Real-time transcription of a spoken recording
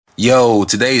Yo,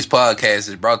 today's podcast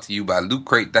is brought to you by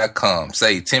LootCrate.com.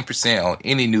 Save 10% on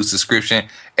any new subscription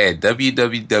at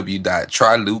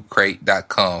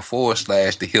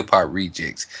www.trylootcrate.com/the hip hop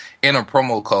rejects. Enter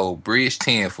promo code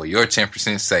BRIDGE10 for your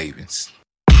 10% savings.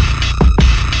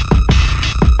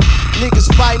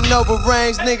 Niggas fighting over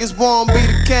rings, niggas won't be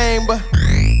the king, but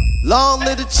long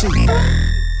live the chief.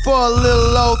 For a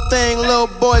little old thing, little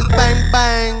boys bang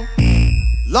bang.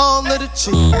 Long live the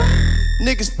chief.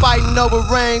 Niggas fighting over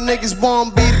ring, niggas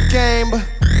won't be the game, but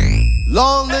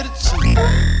long live the chief.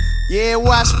 Yeah,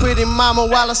 watch pretty mama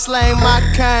while I slay my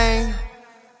cane.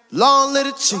 Long live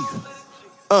the chief.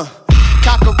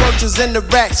 Cockroaches in the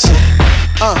ratchet.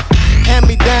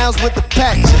 Hand-me-downs with the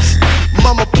patches.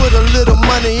 Mama put a little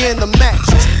money in the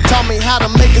mattress. Taught me how to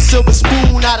make a silver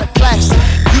spoon out of plastic.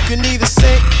 You can either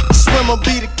sink, swim, or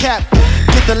be the captain.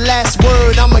 Get the last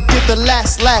word, I'ma get the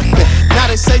last laughing. Now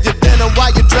they say you're dinner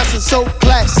while you're dressing so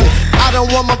classy. I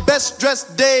don't want my best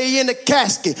dressed day in a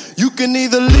casket. You can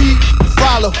either lead,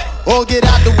 follow, or get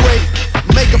out the way.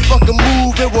 Make a fucking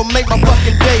move, it will make my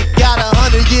fucking day. Got a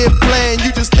 100-year plan,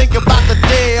 you just think about the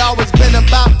day. Always been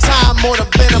about time, more than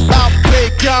been about pay.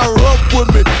 Can't up with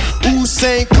me,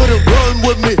 Usain couldn't run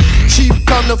with me. Chief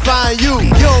come to find you,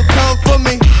 you don't come for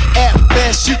me. At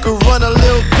best, you could run a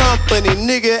little company.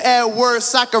 Nigga, at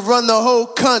worst, I could run the whole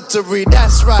country.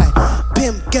 That's right,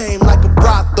 pimp game like a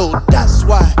brothel. That's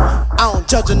why I don't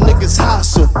judge a nigga's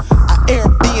hustle. I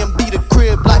Airbnb the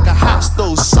crib like a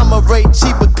hostel. Summer rate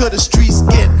cheaper, cause the streets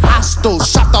get hostile.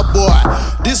 Shut up, boy,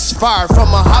 this fire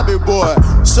from a hobby boy.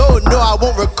 So no, I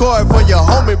won't record for your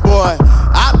homie boy.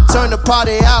 I turn the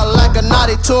party out like a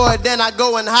naughty toy. Then I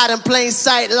go and hide in plain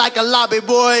sight like a lobby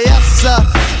boy. Yes sir,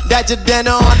 that your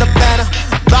dinner on the banner.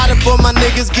 Riding for my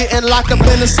niggas getting locked up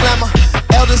in the slammer.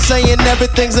 Elders saying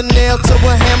everything's a nail to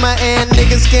a hammer. And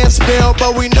niggas can't spell,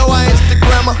 but we know our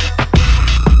Instagrammer.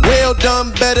 Well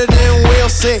done, better than well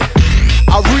said.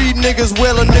 I read niggas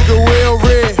well, a nigga well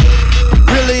read.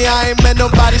 Really, I ain't met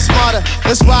nobody smarter.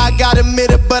 That's why I got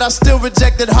admitted, but I still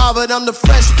rejected Harvard. I'm the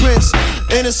Fresh Prince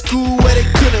in a school where they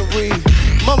couldn't read.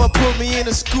 Mama put me in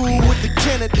a school with the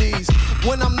Kennedys.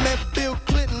 When I met Bill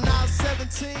Clinton, I was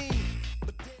 17.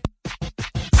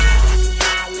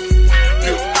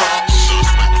 Hip-hop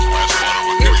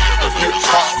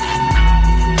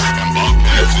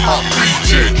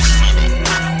rejects.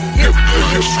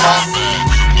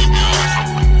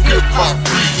 Hip-hop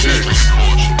rejects.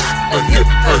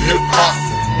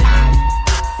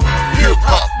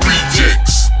 Hip-hop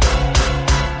rejects.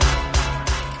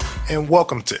 And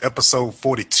welcome to episode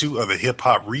 42 of the Hip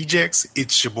Hop Rejects.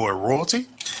 It's your boy Royalty.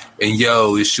 And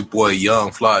yo, it's your boy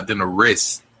Young Fly than the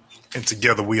rest. And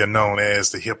together we are known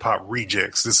as the Hip Hop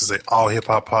Rejects. This is an all hip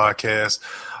hop podcast.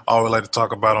 All we like to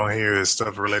talk about on here is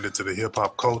stuff related to the hip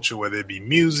hop culture, whether it be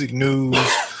music, news,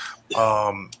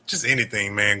 just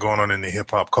anything, man, going on in the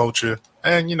hip hop culture.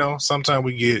 And, you know, sometimes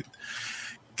we get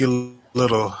a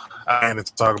little to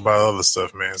talk about other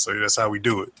stuff, man. So that's how we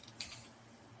do it.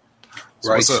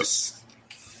 So Righteous. What's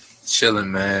up?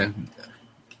 Chilling, man.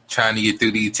 Trying to get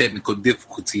through these technical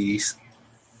difficulties.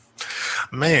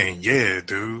 Man, yeah,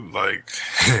 dude. Like,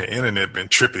 internet been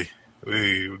trippy.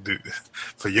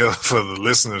 For the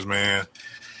listeners, man.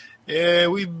 Yeah,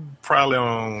 we probably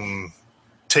on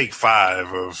take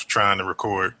 5 of trying to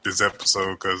record this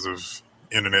episode because of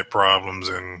internet problems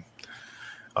and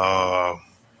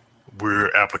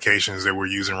weird applications that we're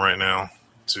using right now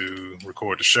to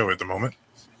record the show at the moment.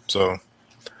 So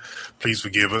please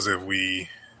forgive us if we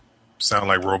sound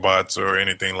like robots or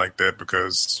anything like that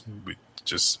because we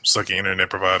just sucky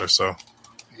internet provider. So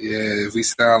Yeah, if we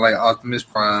sound like Optimus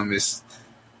Prime, it's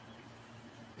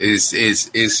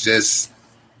just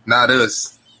not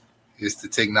us. It's the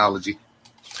technology.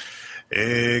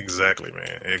 Exactly,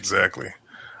 man. Exactly.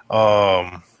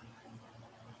 But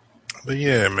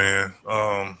yeah, man.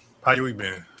 How you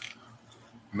been?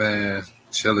 Man,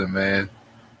 chilling, man.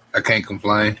 I can't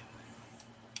complain.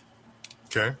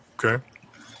 Okay.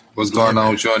 What's going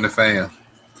on with you and the fam?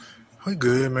 We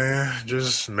good, man.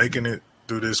 Just making it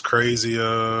through this crazy,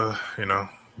 job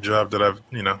that I've,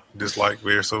 disliked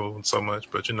very so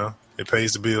much. But, it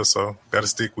pays the bill, so got to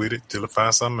stick with it till I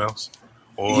find something else.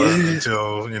 Or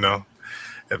until, if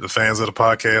the fans of the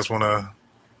podcast want to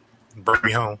bring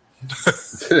me home.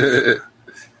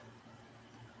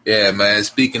 Yeah, man.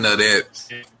 Speaking of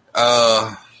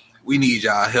that, we need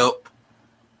y'all help.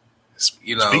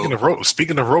 Speaking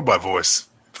of robot voice.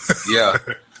 Yeah.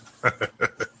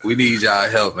 We need y'all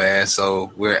help, man.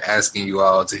 So we're asking you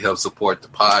all to help support the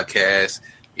podcast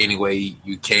any way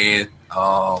you can.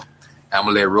 I'm going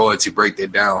to let Royalty break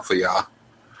that down for y'all.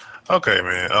 Okay,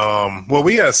 man. Well,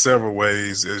 we got several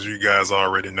ways, as you guys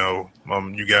already know.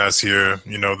 You guys hear,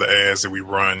 the ads that we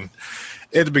run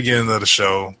at the beginning of the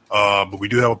show. But we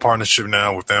do have a partnership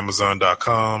now with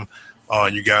Amazon.com.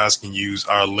 You guys can use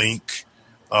our link.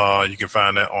 You can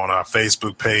find that on our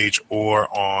Facebook page or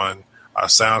on our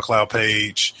SoundCloud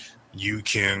page. You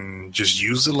can just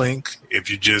use the link.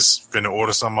 If you just finna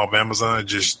order something off Amazon,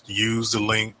 just use the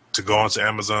link to go onto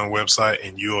Amazon website,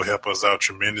 and you'll help us out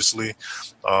tremendously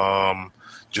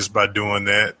just by doing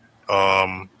that.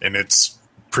 And it's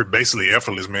basically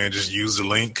effortless, man. Just use the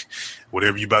link,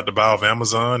 whatever you about to buy off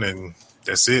Amazon, and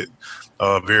that's it.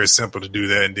 Very simple to do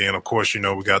that. And then, of course, we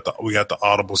got the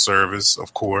Audible service.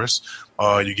 Of course,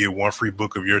 you get one free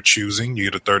book of your choosing.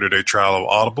 You get a 30-day trial of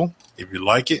Audible. If you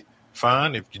like it,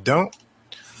 fine. If you don't,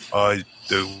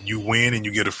 you win and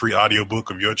you get a free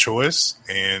audiobook of your choice,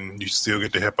 and you still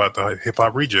get to help out the Hip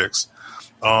Hop Rejects.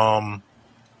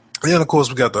 Then, of course,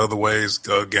 we got the other ways,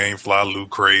 Gamefly, Loot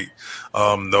Crate.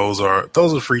 Those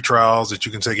are free trials that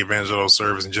you can take advantage of those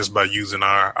services, and just by using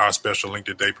our special link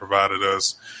that they provided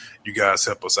us, you guys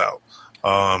help us out.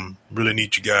 Really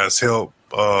need you guys' help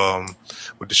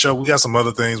with the show. We got some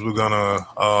other things we're gonna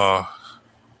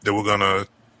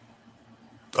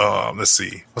let's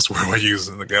see, what's the word we're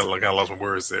using? I lost my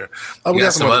words there. We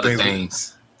got some other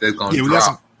things that's gonna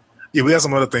drop. We got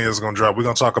some other things that's gonna drop. We're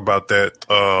gonna talk about that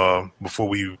before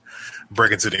we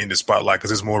break into the indie spotlight,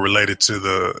 because it's more related to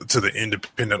the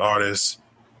independent artist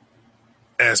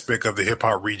aspect of the Hip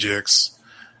Hop Rejects.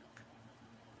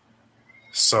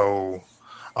 So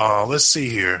let's see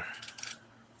here.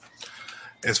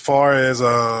 As far as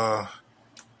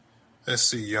let's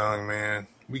see, young man.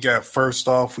 We got first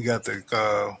off, we got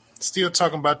the still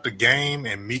talking about the Game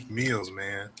and Meek Mills,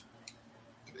 man.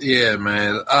 Yeah,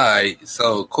 man. All right.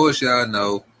 So, of course, y'all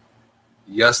know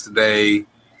yesterday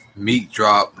Meek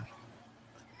dropped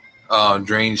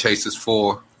Dream Chasers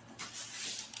 4.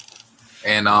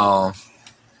 And I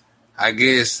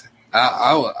guess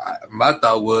my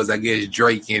thought was, I guess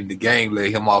Drake and the Game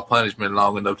let him off punishment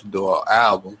long enough to do an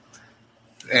album.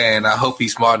 And I hope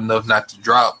he's smart enough not to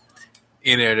drop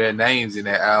any of their names in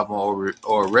that album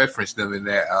or reference them in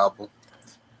that album.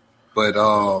 But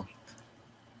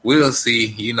we'll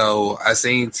see. I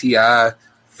seen T.I.,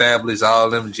 Fabulous, all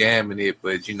them jamming it,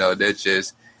 but that's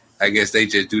just, I guess they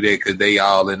just do that because they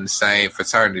all in the same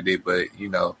fraternity. But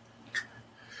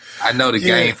I know the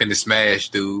Game finna smash,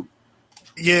 dude.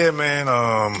 Yeah, man.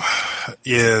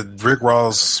 Rick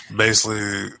Ross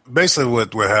basically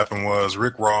what happened was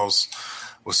Rick Ross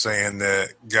was saying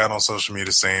that, got on social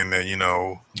media saying that,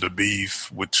 the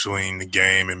beef between the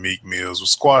Game and Meek Mills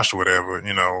was squashed or whatever,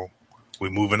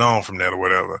 we're moving on from that or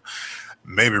whatever.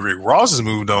 Maybe Rick Ross has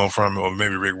moved on from it, or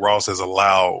maybe Rick Ross has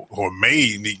allowed or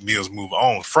made Meek Mills move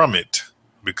on from it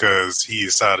because he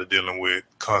is tired of dealing with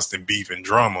constant beef and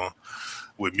drama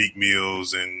with Meek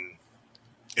Mills and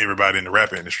everybody in the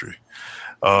rap industry.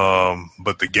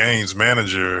 But the Game's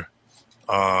manager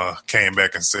came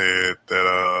back and said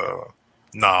that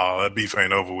nah, that beef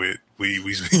ain't over with. We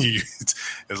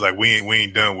it's like we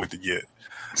ain't done with it yet.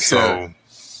 So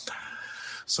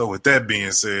with that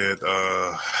being said,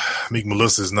 Meek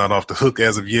Melissa is not off the hook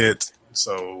as of yet.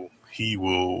 So he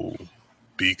will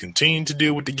be continuing to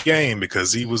deal with the Game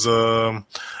because he was I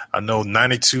know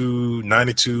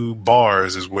 92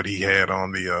 bars is what he had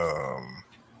on the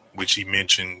which he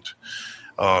mentioned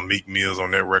Meek Mills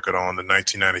on that record on the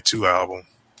 1992 album.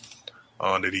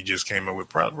 That he just came up with,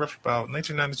 probably about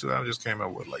 1992. I just came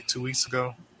out with like 2 weeks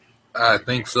ago. I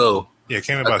think so. Yeah, it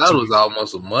came out. I thought it was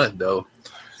almost a month though.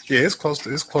 Yeah, it's close to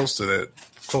that. Close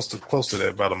to that.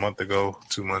 About a month ago,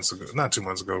 2 months ago, not 2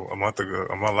 months ago, a month ago,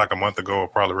 like a month ago, or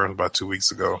probably around about 2 weeks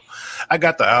ago. I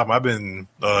got the album. I've been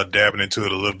dabbing into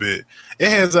it a little bit. It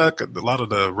has a lot of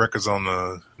the records on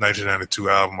the 1992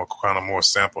 album are kind of more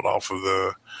sampled off of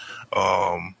the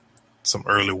some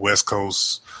early West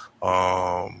Coast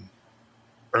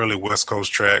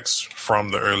tracks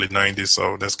from the early 90s.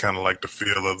 So that's kind of like the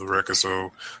feel of the record.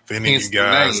 So for any of you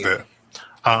guys that,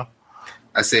 I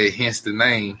said, hence the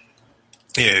name.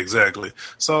 Yeah, exactly.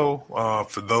 So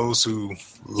for those who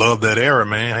love that era,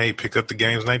 man, hey, pick up the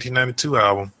Game's 1992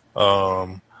 album.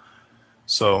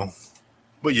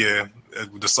 But yeah,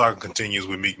 the saga continues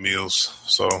with Meek Mills.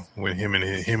 So with him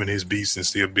and his beats and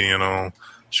still being on,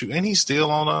 and he's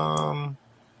still on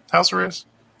house arrest.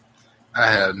 I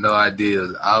have no idea.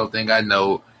 All thing I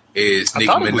know is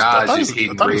Nicki Minaj is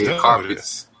hitting red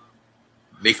carpets.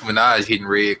 Nicki Minaj hitting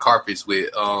red carpets with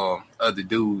other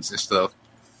dudes and stuff,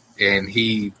 and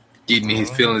he getting his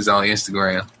feelings on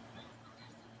Instagram.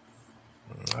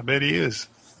 I bet he is.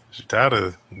 She's tired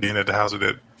of being at the house with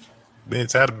that. Being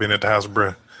tired of being at the house,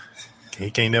 bruh.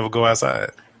 He can't never go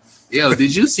outside. Yo,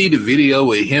 did you see the video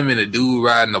with him and the dude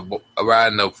riding a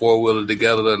 4-wheeler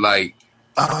together? Like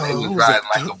they was riding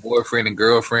like a boyfriend and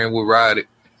girlfriend would ride it.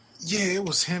 Yeah, it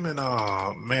was him and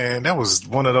man, that was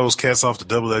one of those cats off the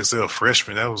Double XL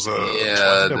freshman. That was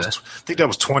I think that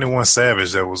was 21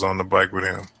 Savage that was on the bike with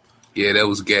him. Yeah, that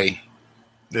was gay.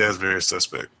 Yeah, it's very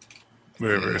suspect.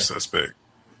 Very suspect.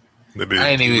 I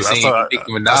ain't even seen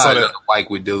Nicki Minaj on the bike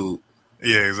with dude.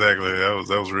 Yeah, exactly.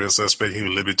 That was real suspect. He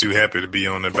was a little bit too happy to be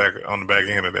on the back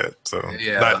end of that. So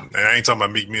I ain't talking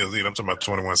about Meek Mill either. I'm talking about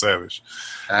 21 Savage.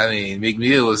 I mean, Meek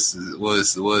Mill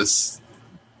was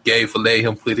gay for letting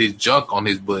him put his junk on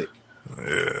his butt.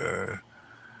 Yeah.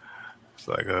 It's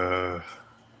like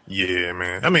yeah,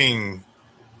 man. I mean,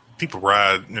 people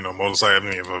ride, motorcycles. I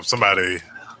mean, if somebody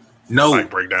might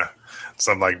break down,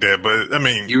 something like that. But I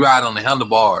mean, you ride on the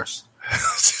handlebars.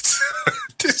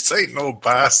 This ain't no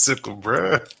bicycle,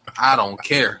 bruh. I don't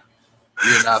care.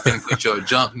 You're not gonna put your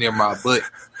junk near my butt.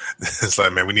 It's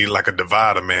like, man, we need like a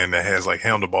divider, man, that has like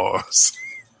handlebars.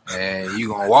 And you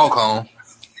gonna walk home.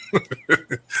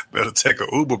 Better take an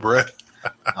Uber, bruh.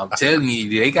 I'm telling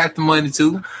you, they got the money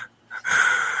too.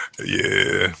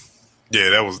 Yeah,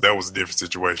 that was a different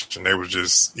situation. They was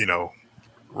just,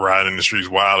 riding the streets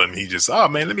wild, and he just, oh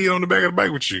man, let me get on the back of the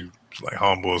bike with you. Like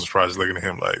homeboys was probably looking at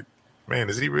him like, man,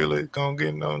 is he really gonna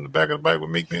get on the back of the bike with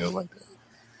Meek Mill like that?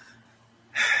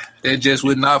 That just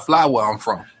would not fly where I'm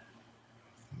from.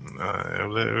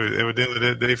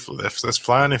 Evidently, that's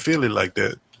flying in Philly like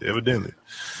that. Evidently,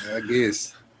 I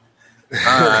guess.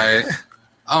 All right,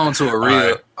 on to a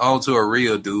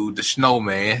real dude, the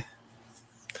Snowman.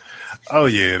 Oh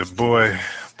yeah, the boy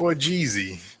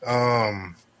Jeezy.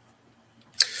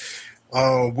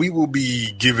 We will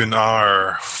be giving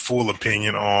our full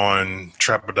opinion on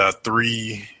Trap or Die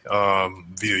 3 via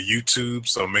YouTube.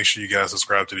 So make sure you guys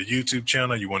subscribe to the YouTube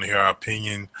channel. You want to hear our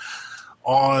opinion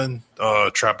on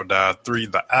Trap or Die 3,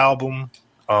 the album.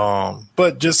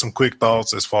 But just some quick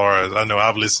thoughts as far as I know,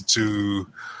 I've listened to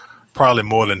probably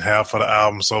more than half of the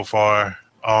album so far.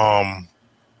 I'm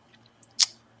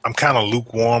kind of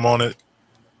lukewarm on it,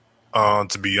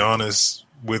 to be honest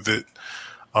with it.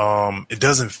 It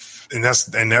doesn't. And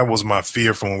that was my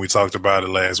fear from when we talked about it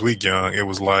last week, Young. It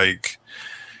was like,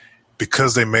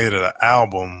 because they made it an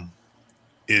album,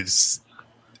 it just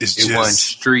wasn't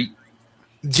street.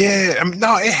 Yeah, I mean,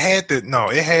 it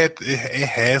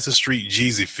has a street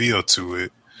Jeezy feel to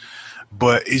it,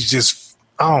 but it's just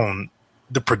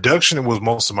the production was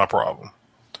most of my problem,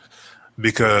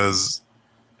 because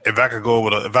if I could go over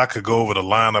the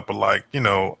lineup of like, I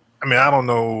don't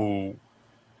know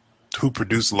who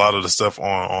produced a lot of the stuff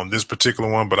on this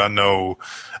particular one, but I know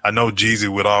Jeezy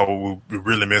would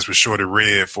really mess with Shorty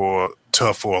Red for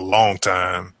a long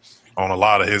time on a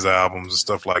lot of his albums and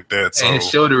stuff like that. So, and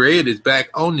Shorty Red is back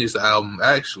on this album,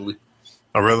 actually.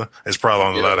 Oh really? It's probably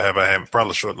on the ladder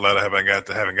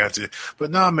haven't got to.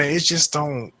 But no, man, it just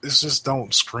don't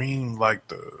scream like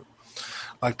the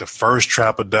first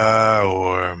Trap or Die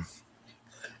or.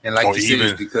 And like you said,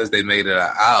 it's because they made it an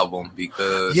album.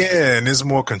 Because and it's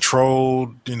more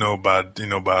controlled, by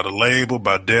the label,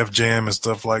 by Def Jam and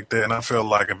stuff like that. And I felt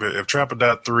like if Trap or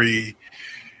Die 3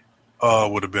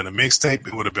 would have been a mixtape,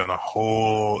 it would have been a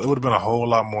whole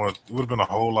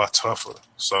lot tougher.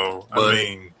 So I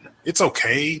mean, it's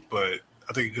okay, but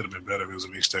I think it could have been better if it was a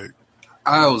mixtape.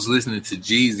 I was listening to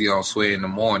Jeezy on Sway in the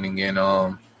Morning,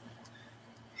 and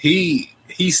he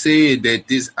said that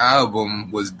this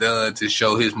album was done to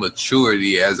show his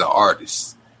maturity as an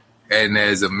artist and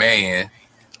as a man.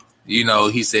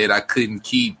 He said, I couldn't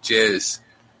keep just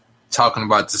talking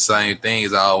about the same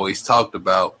things I always talked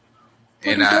about. But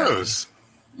he does.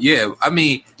 Yeah, I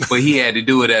mean, but he had to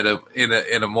do it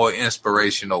in a more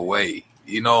inspirational way.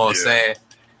 You know what I'm saying?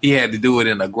 He had to do it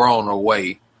in a grown-up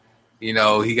way. He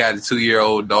got a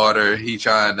 2-year-old daughter. He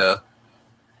trying to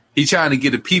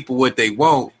get the people what they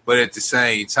want, but at the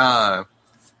same time,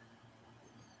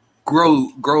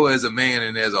 grow as a man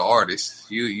and as an artist.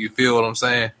 You feel what I'm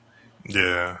saying?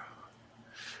 Yeah.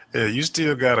 Yeah, you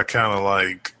still gotta kind of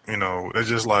like, it's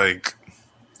just like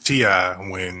T.I.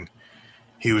 when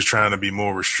he was trying to be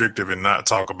more restrictive and not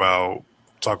talk about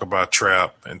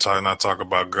trap and not talk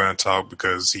about gun talk,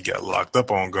 because he got locked up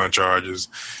on gun charges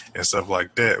and stuff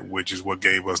like that, which is what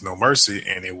gave us No Mercy,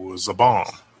 and it was a bomb.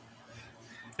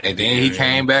 And then he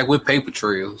came back with Paper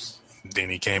Trails. And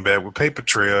then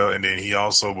he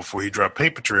also, before he dropped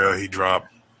Paper Trail, he dropped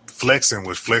Flexing,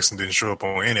 which Flexing didn't show up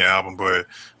on any album, but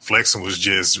Flexing was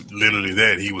just literally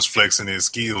that. He was flexing his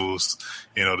skills,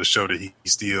 to show that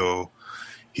he's still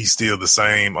the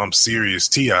same serious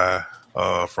T.I.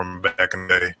 From back in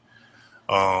the day.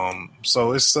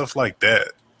 So it's stuff like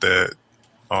that that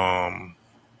I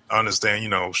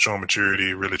understand, showing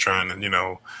maturity, really trying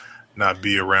to, not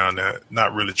be around that,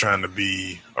 not really trying to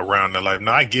be around that life.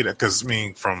 Now I get it, because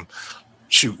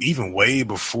even way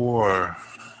before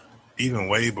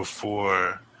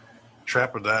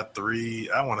Trap or Die 3,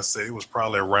 I want to say it was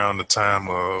probably around the time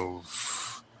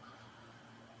of,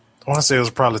 was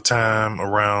it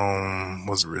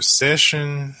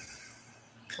Recession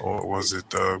or was it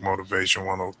Thug Motivation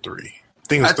 103?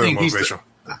 I think it was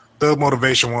Thug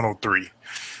Motivation 103.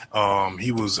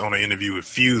 He was on an interview with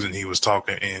Fuse, and he was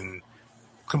talking in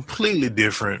completely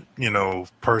different,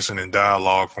 person and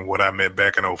dialogue from what I met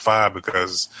back in 05,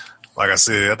 because like I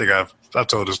said, I think I've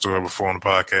told this story before on the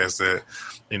podcast that,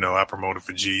 I promoted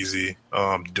for Jeezy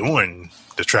during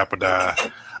the Trap or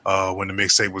Die when the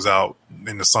mixtape was out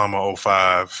in the summer of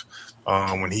 05,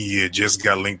 when he had just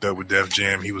got linked up with Def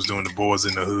Jam. He was doing the Boys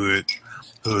in the Hood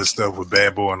stuff with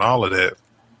Bad Boy and all of that.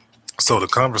 So the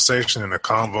conversation and the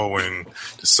convo and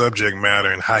the subject matter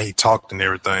and how he talked and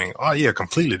everything, oh yeah,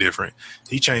 completely different.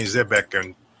 He changed that back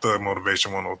in Thug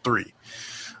Motivation 103.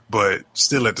 But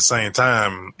still at the same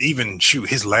time, even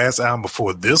his last album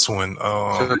before this one,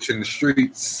 Church in the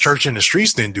Streets. Church in the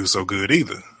Streets didn't do so good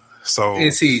either. So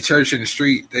and see, Church in the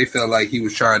Street, they felt like he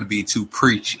was trying to be too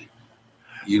preachy.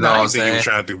 You know what I'm saying?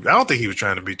 I don't think he was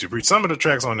trying to be too preachy. Some of the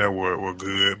tracks on there were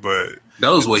good, but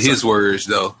those were his words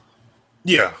though.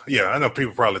 Yeah, I know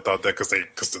people probably thought that because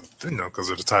of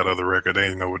the title of the record. They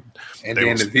didn't know what. And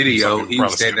then the video, he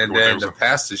was standing there in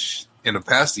the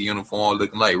pastor uniform,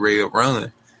 looking like Red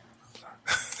Run.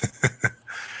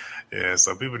 Yeah,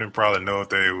 so people didn't probably know what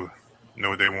they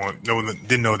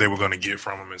didn't know what they were going to get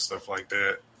from him and stuff like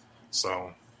that.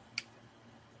 So,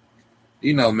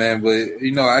 man, but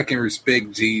I can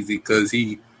respect Jeezy because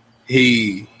he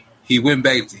went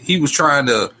back. He was trying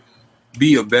to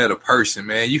be a better person,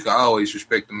 man. You can always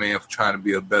respect a man for trying to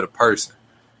be a better person,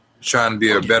 trying to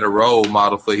be a better role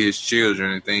model for his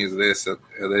children and things of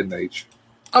that nature.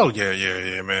 Oh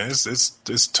yeah, man.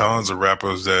 It's tons of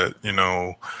rappers that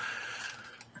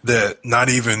that not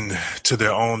even to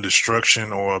their own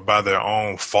destruction or by their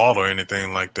own fault or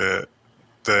anything like that.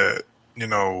 That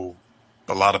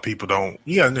a lot of people don't.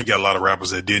 Yeah, you got a lot of rappers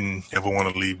that didn't ever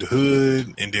want to leave the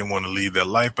hood and didn't want to leave their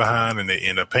life behind, and they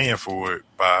end up paying for it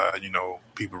by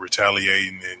people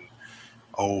retaliating and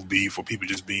old beef, or people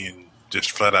just being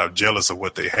just flat out jealous of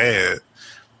what they had,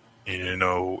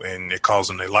 and it caused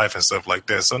them their life and stuff like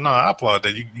that. So no, I applaud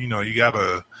that. You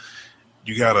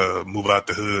gotta move out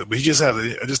the hood, but I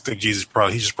just think Jesus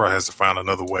probably has to find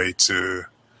another way to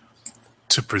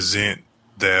present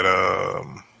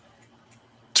that.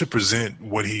 To present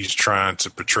what he's trying to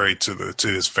portray to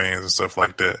his fans and stuff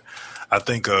like that. I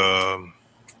think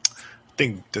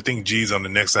G's on the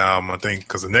next album. I think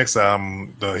because the next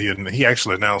album he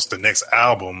actually announced the next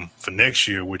album for next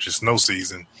year, which is Snow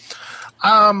Season.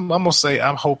 I'm gonna say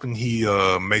I'm hoping he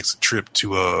makes a trip to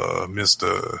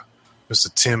Mr.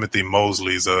 Timothy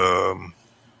Mosley's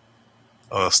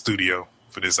studio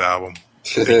for this album.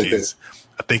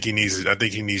 I think he needs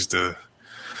to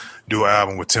do an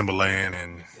album with Timbaland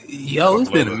and. Yo, it's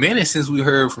been a minute since we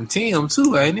heard from Tim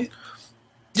too, ain't it?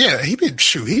 Yeah, he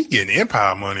getting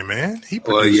Empire money, man.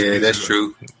 That's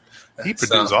true. He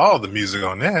produced all the music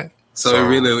on that. So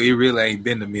it really ain't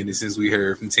been a minute since we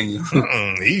heard from Tim.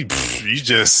 He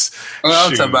just.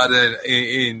 I'm talking about that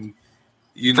in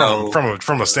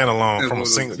from a standalone,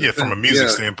 from a music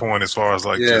standpoint, as far as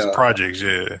like just projects,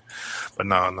 yeah. But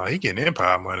no, he getting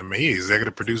Empire money, man. He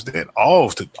executive produced that all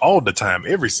the time,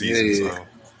 every season. Yeah. So.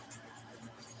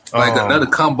 Like another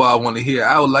combo I want to hear.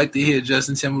 I would like to hear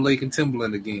Justin Timberlake and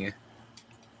Timbaland again.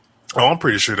 Oh, I'm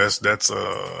pretty sure that's not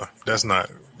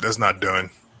done.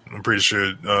 I'm pretty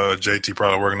sure JT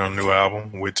probably working on a new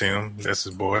album with Tim. That's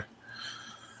his boy.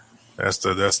 That's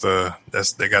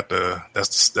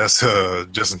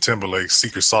Justin Timberlake's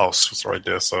secret sauce right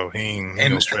there. So he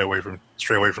ain't stray away from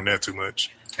that too much.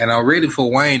 And I'm ready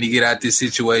for Wayne to get out this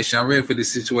situation. I'm ready for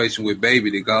this situation with Baby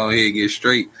to go ahead and get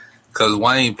straight. Because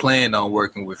Wayne planned on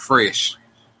working with Fresh.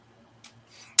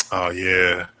 Oh,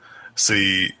 yeah.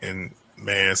 When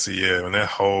that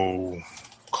whole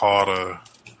Carter,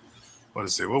 what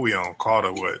is it? What we on?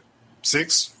 Carter, what?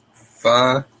 6?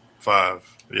 5?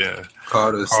 5, yeah.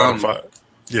 Carter something. 5.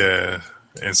 Yeah.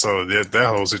 And so that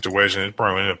whole situation, it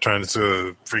probably ended up turning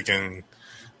to turning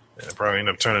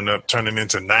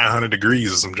into 900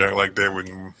 degrees or some junk like that with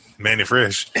Manny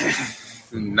Fresh.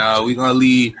 No, we're going to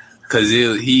leave. Because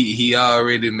he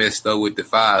already messed up with the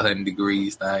 500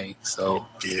 degrees thing. So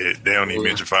yeah, they don't even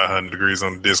mention 500 degrees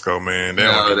on the disco, man. They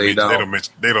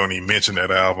don't even mention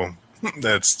that album.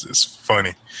 That's just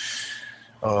funny.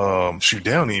 Shoot,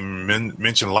 they don't even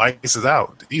mention Lights Is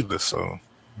Out either. So,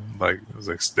 like, it was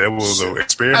like that was an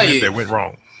experiment that went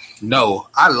wrong. No,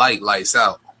 I like Lights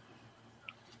Out.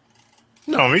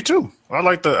 No, me too. I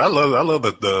love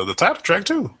the title track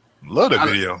too. Love that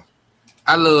video.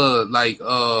 I love like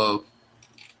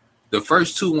the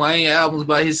first two Wayne albums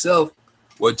by himself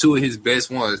were two of his best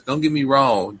ones. Don't get me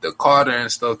wrong, the Carter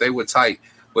and stuff, they were tight,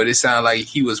 but it sounded like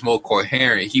he was more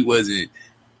coherent. He wasn't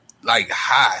like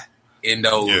high in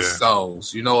those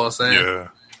songs. You know what I'm saying? Yeah,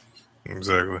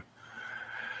 exactly.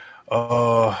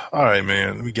 All right,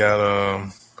 man. We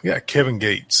got Kevin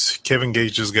Gates. Kevin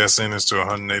Gates just got sentenced to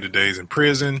 180 days in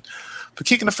prison for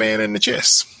kicking a fan in the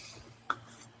chest.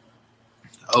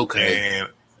 Okay.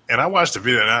 And I watched the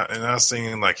video and I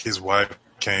seen like his wife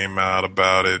came out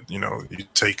about it. You know, you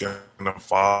taking the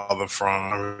father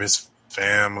from his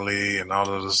family and all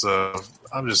of this stuff.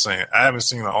 I'm just saying, I haven't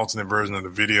seen an alternate version of the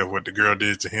video of what the girl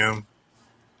did to him.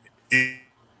 It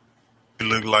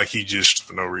looked like he just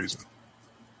for no reason.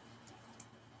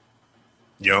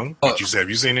 Young, have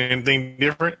you seen anything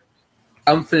different?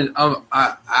 I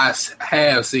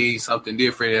have seen something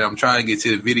different, and I'm trying to get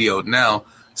to the video now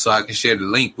so I can share the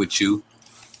link with you,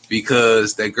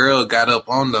 because that girl got up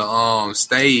on the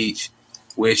stage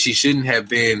where she shouldn't have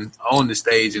been on the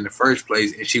stage in the first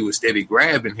place, and she was steady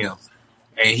grabbing him,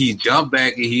 and he jumped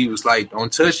back and he was like,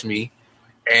 "Don't touch me,"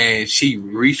 and she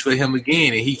reached for him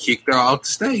again, and he kicked her off the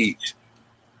stage.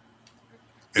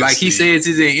 Like he says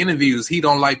in interviews, he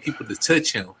don't like people to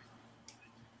touch him.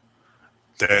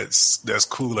 That's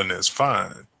cool and that's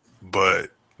fine,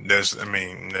 but that's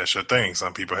your thing.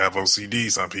 Some people have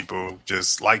OCD. Some people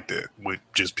just like that. With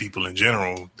just people in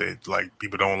general, they like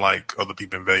people don't like other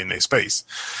people invading their space.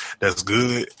 That's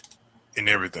good and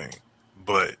everything,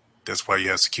 but that's why you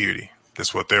have security.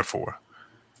 That's what they're for.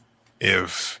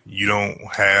 If you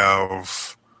don't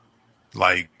have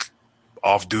like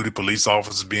off-duty police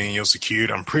officers being your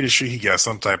security, I'm pretty sure he got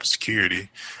some type of security.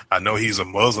 I know he's a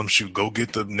Muslim. Shoot, go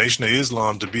get the Nation of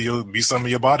Islam to be some of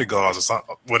your bodyguards or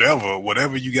something.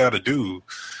 Whatever you got to do.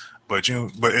 But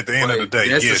at the end of the day,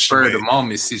 that's a spur of the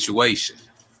moment situation.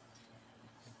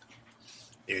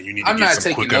 Yeah, you need to get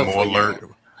some quicker, more alert.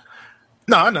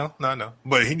 No, I know.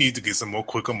 But he needs to get some more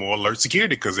quicker, more alert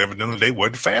security, because evidently they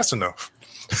wasn't fast enough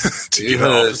to get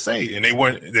off the stage, and they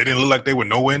didn't look like they were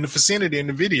nowhere in the vicinity in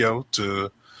the video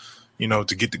to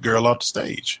get the girl off the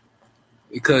stage.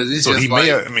 Because it's so just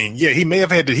he may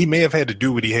have had to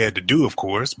do what he had to do, of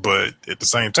course, but at the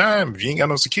same time, if you ain't got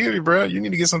no security, bro, you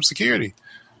need to get some security.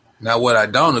 Now, what I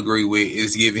don't agree with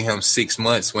is giving him 6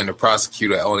 months when the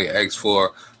prosecutor only asked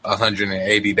for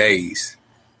 180 days.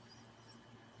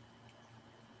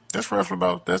 That's roughly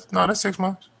about that's 6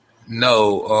 months.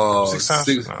 No, 6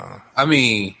 times. I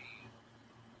mean,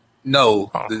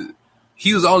 no. Oh.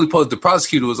 He was only the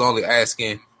prosecutor was only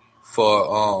asking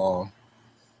for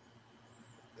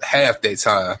half that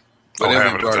time.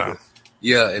 Half of the time.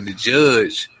 Yeah, and the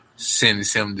judge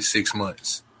sentenced him to 6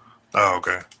 months. Oh,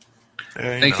 okay.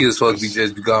 Yeah, I think he was supposed to be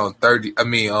just gone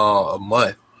a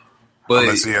month. But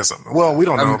unless he has something. Well, we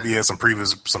don't know if he had some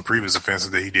previous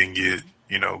offenses that he didn't get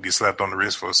slapped on the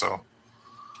wrist for. So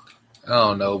I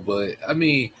don't know, but I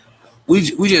mean, we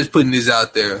just putting this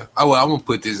out there. I'm gonna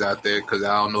put this out there because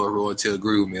I don't know if royalty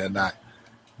agree with me or not.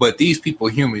 But these people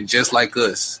are human, just like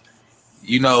us.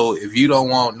 You know, if you don't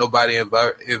want nobody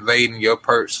invading your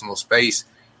personal space,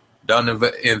 don't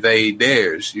invade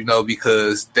theirs. You know,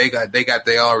 because they got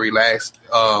their own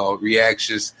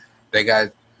reactions. They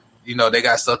got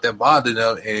stuff that bother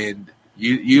them, and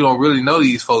you don't really know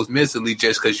these folks mentally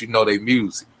just because you know their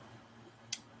music.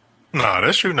 No,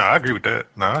 that's true. No, I agree with that.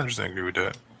 No, I understand. Agree with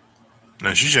that.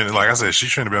 No, she shouldn't. Like I said, she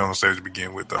shouldn't have been on the stage to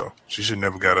begin with, though. She should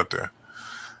never got up there.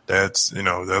 That's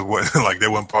what like that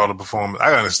wasn't part of the performance.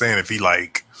 I understand if it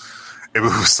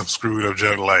was some screwed up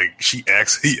joke, like he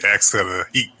asked her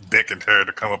he beckoned her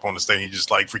to come up on the stage. He just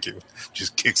like freaking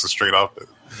just kicks her straight off the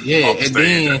stage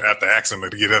then, after asking her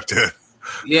to get up there.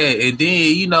 Yeah, and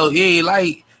then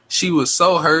like she was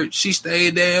so hurt, she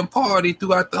stayed there and partied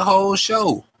throughout the whole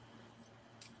show.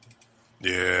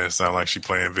 Yeah, it sounded like she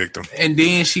playing victim. And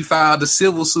then she filed a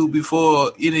civil suit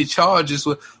before any charges.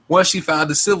 Once she filed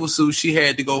the civil suit, she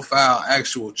had to go file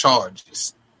actual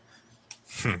charges.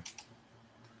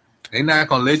 They're not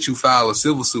gonna let you file a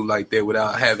civil suit like that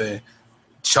without having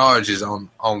charges on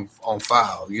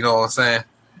file. You know what I'm saying?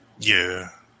 Yeah.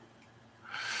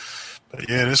 But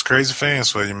yeah, this crazy fans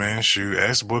for you, man. Shoot,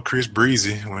 ask the boy Chris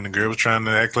Breezy when the girl was trying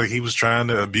to act like he was trying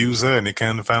to abuse her, and it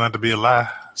kind of found out to be a lie.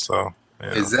 So.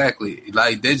 Yeah. Exactly.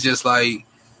 Like that's just like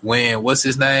when what's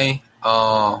his name?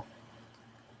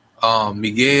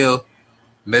 Miguel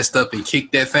messed up and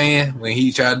kicked that fan when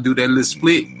he tried to do that little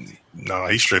split? No,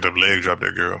 he straight up leg dropped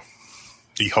that girl.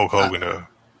 He Hulk Hogan her.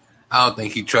 I don't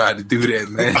think he tried to do that,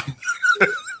 man.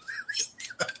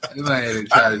 He might have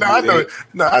tried to do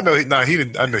that. He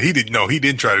didn't. I know he didn't. No, he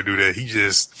didn't try to do that. He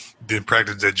just didn't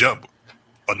practice that jump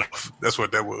enough. That's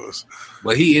what that was.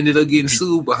 But he ended up getting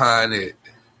sued behind it.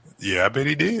 Yeah, I bet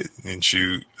he did. And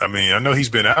shoot, I mean, I know he's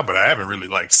been out, but I haven't really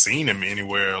like seen him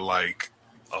anywhere like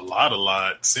a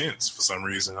lot since for some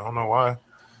reason. I don't know why.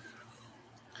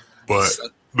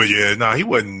 But yeah, no, he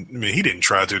wasn't. I mean, he didn't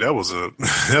try to. That was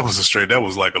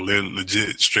like a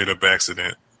legit straight up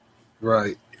accident.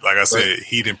 Right. Like I said,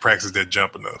 he didn't practice that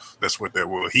jump enough. That's what that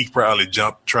was. He probably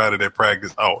tried it at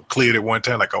practice. Oh, cleared it one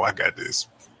time. Like, I got this.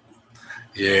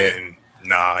 Yeah. And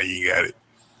nah, he got it.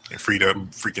 And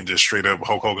freaking just straight up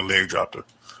Hulk Hogan leg dropped her.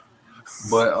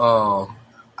 But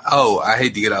I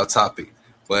hate to get off topic,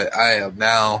 but I am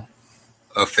now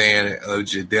a fan of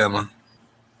Jadema.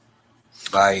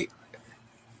 Like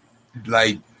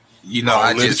you know,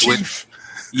 I just went.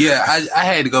 Yeah, I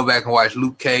had to go back and watch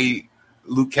Luke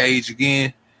Cage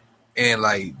again, and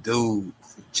like, dude,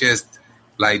 just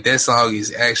like that song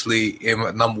is actually in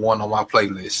my number one on my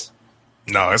playlist.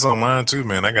 No, it's on mine too,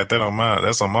 man. I got that on mine.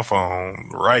 That's on my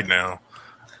phone right now.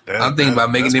 I'm thinking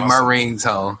about making it my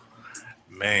ringtone.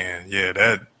 Man, yeah,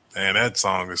 that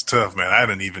song is tough, man. I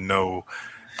didn't even know,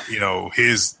 you know,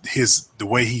 his the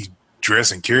way he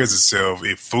dress and carries himself,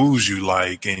 it fools you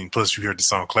like, and plus you heard the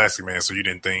song classic, man, so you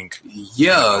didn't think.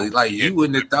 Yeah, you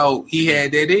wouldn't have thought he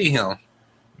had that in him.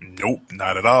 Nope,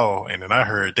 not at all. And then I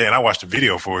heard that, and I watched the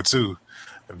video for it too.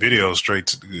 The video is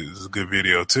a good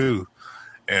video too.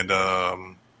 And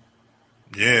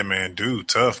yeah, man, dude,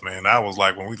 tough, man. I was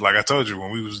like, like I told you,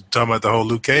 when we was talking about the whole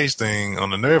Luke Cage thing on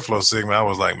the Nerd Flow segment, I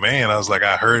was like,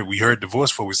 we heard the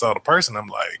voice before we saw the person. I'm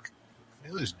like,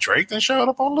 it was Drake that showed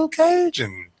up on Luke Cage,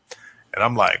 and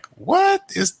I'm like, what?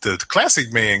 It's the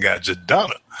classic man got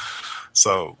Jadonna.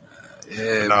 So,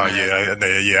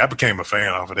 I became a fan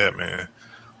off of that, man.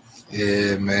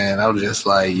 Yeah, man. I was just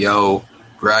like, yo,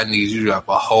 bro, I need you to drop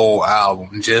a whole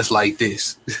album just like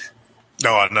this.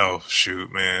 Oh, I know.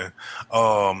 Shoot, man.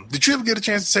 Did you ever get a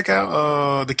chance to check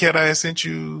out the cat I sent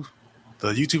you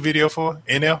the YouTube video for,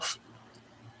 NF?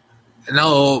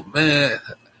 No, man.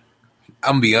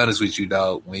 I'm gonna be honest with you,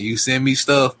 dog. When you send me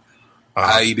stuff,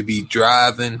 I either be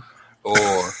driving or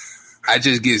I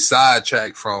just get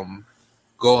sidetracked from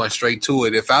going straight to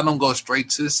it. If I don't go straight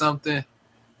to something,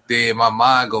 then my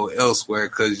mind go elsewhere,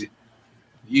 because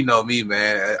you know me,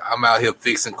 man. I'm out here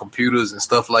fixing computers and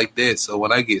stuff like that. So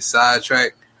when I get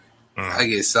sidetracked, I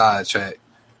get sidetracked.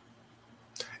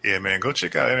 Yeah, man. Go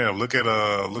check out NF.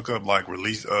 Look up like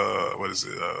release. What is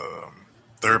it?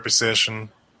 Therapy Session.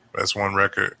 That's one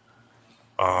record.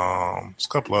 It's a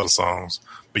couple other songs,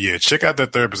 but yeah, check out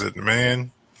that Therapy Session,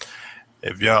 man.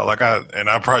 If y'all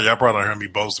y'all probably don't hear me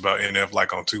boast about NF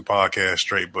like on 2 podcasts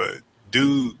straight, but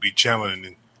dude be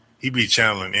channeling. He be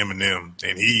channeling Eminem,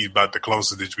 and he's about the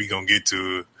closest that we gonna get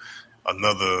to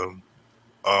another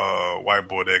white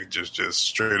boy that just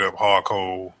straight up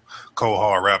hardcore, cold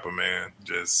hard rapper, man.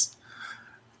 Just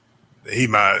he's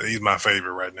my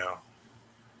favorite right now,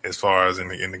 as far as in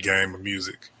the game of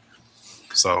music.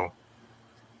 So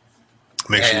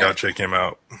make sure y'all check him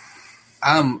out.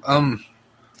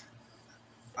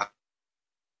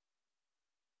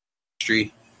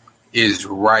 Industry is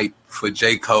ripe for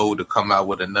J. Cole to come out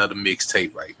with another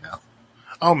mixtape right now.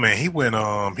 Oh man,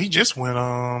 he just went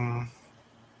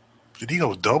did he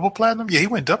go double platinum? Yeah, he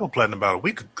went double platinum about a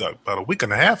week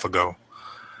and a half ago.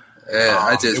 Yeah,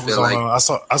 I just feel like I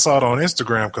saw it on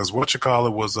Instagram, because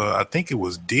whatchamacallit was I think it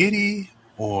was Diddy,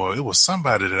 or it was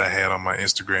somebody that I had on my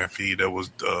Instagram feed that was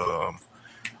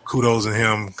kudos to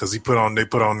him, because they put on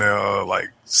their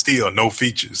like still no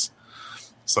features.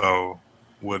 So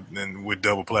with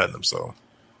double platinum, so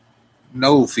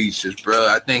no features, bro.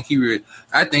 I think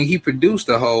he produced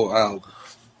the whole album,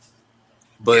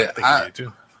 but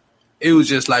it was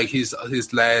just like his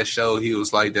last show. He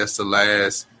was like, that's the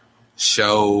last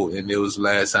show, and it was the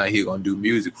last time he gonna do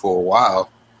music for a while.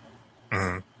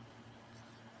 Mm-hmm.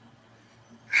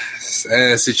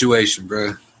 Sad situation,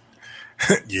 bro.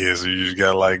 Yeah, so you just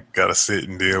gotta sit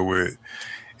and deal with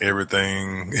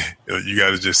everything. You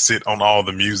gotta just sit on all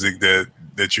the music that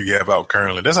you have out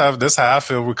currently. That's how I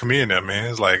feel with Chameleon now, man.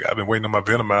 It's like I've been waiting on my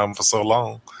Venom album for so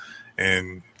long,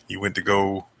 and he went to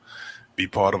go be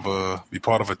part of a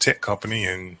tech company,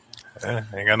 and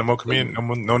ain't got no more Chameleon,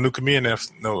 no new Chameleon,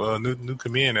 new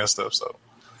Chameleon stuff. So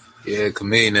yeah,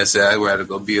 Chameleon that said I'd rather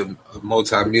go be a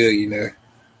multi-millionaire.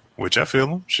 Which I feel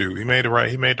him. Shoot, he made the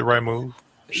right move.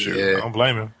 Shoot, yeah. I don't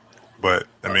blame him. But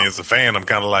I mean, as a fan, I'm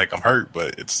kind of like I'm hurt,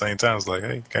 but at the same time, it's like,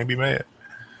 hey, can't be mad.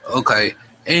 Okay,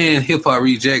 and hip hop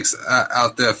rejects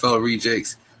out there, fellow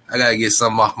rejects. I gotta get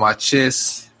something off my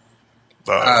chest.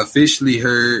 I officially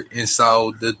heard and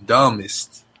saw the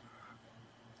dumbest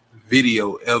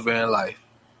video ever in life.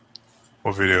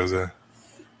 What video is that?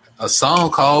 A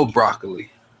song called Broccoli.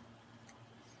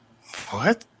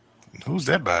 What? Who's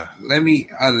that by? Let me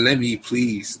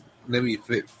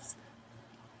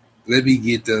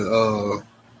get the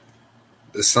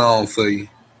song for you.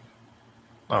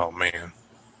 Oh man.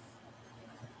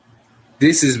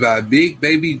 This is by Big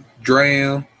Baby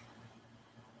Dram.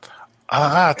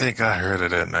 I think I heard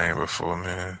of that name before,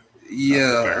 man. Yeah,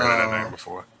 I heard that name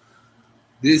before.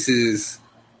 This is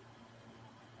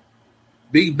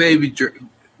Big Baby Dram.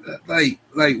 Like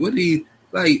what do you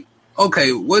like?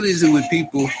 Okay, what is it with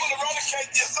people?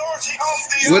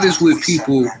 What is with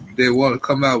people that want to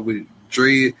come out with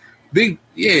dread? Big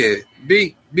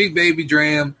Baby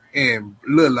Dram and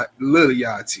Lil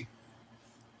Yachty.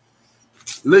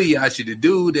 Lil Yachty, the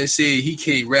dude that said he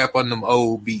can't rap on them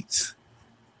old beats.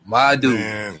 My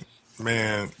dude.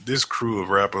 Man, this crew of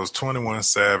rappers, 21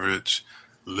 Savage,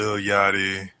 Lil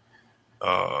Yachty,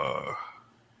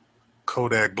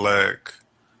 Kodak Black,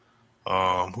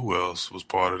 who else was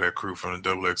part of that crew from the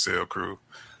XXL crew?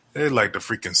 They're like the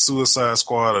freaking Suicide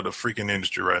Squad of the freaking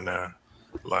industry right now.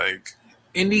 Like,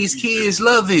 and these kids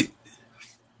love it.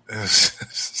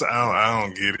 I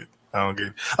don't get it.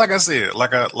 Like I said,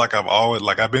 like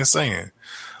I've been saying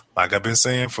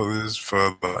for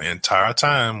the entire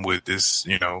time with this,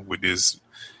 with this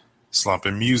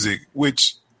slumping music,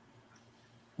 which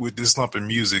with this slumping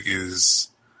music is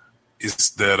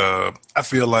that I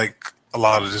feel like a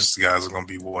lot of these guys are going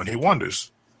to be one-hit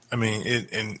wonders. I mean,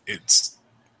 it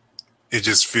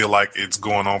just feel like it's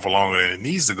going on for longer than it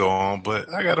needs to go on,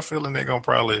 but I got a feeling they're going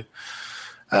to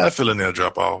they'll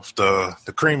drop off.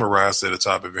 The cream will rise to the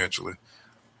top eventually.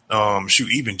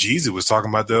 Even Jeezy was talking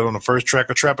about that on the first track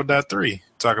of Trapper 3,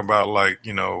 talking about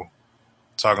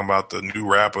talking about the new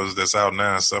rappers that's out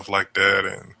now and stuff like that.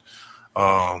 And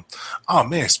oh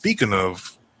man, speaking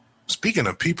of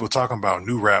people talking about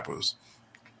new rappers,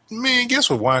 man, guess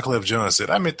what Wyclef Jean said?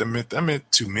 I meant to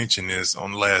mention this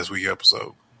on last week's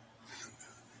episode.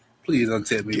 Please don't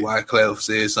tell me Wyclef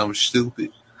said something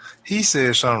stupid. He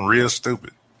said something real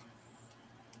stupid.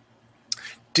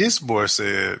 This boy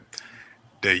said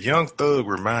that Young Thug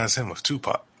reminds him of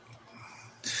Tupac.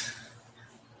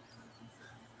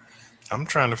 I'm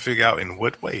trying to figure out in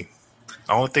what way.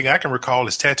 The only thing I can recall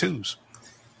is tattoos.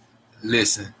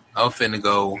 Listen, I'm finna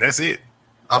go. And that's it.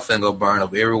 I'm finna go burn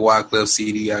up every Wyclef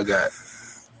CD I got.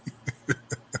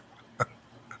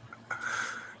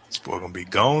 This boy gonna be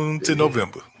gone to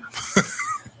November.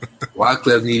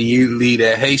 Wyclef need to leave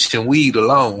that Haitian weed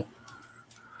alone.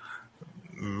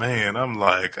 Man, I'm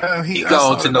like, he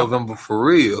gone to November for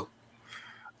real.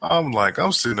 I'm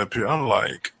sitting up here. I'm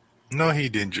like, no, he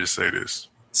didn't just say this.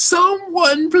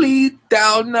 Someone please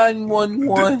dial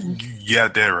 911. You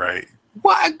got that right.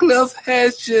 Wyclef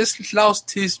has just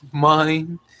lost his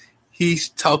mind. He's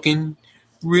talking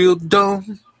real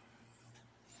dumb.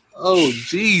 Oh,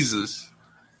 Jesus.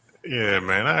 Yeah,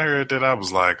 man, I heard that. I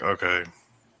was like, okay,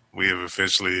 we have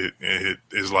officially,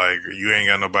 it's like, you ain't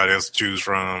got nobody else to choose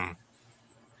from.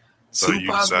 So Tupac,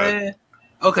 you decide. Man.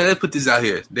 Okay, let's put this out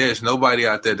here. There's nobody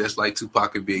out there that's like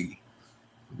Tupac and Biggie.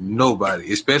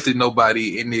 Nobody, especially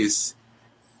nobody in this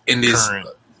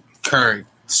current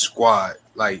squad.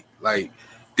 Like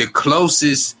the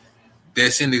closest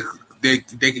that's in they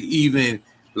could even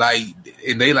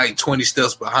and they 20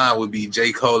 steps behind would be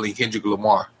J. Cole and Kendrick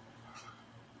Lamar.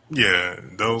 Yeah,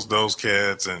 those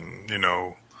cats, and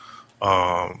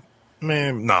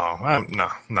man, no.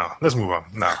 Let's move on.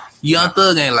 No, Young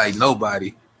Thug ain't like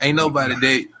nobody. Ain't nobody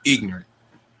that ignorant.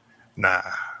 Nah,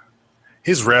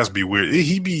 his raps be weird. And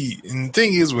the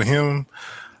thing is with him,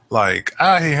 like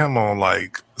I hear him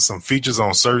on some features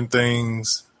on certain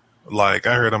things. Like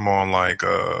I heard him on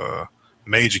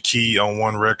Major Key on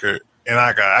one record, and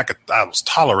I was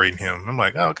tolerating him. I'm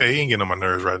like, okay, he ain't getting on my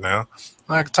nerves right now.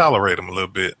 I can tolerate him a little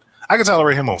bit. I can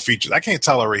tolerate him on features. I can't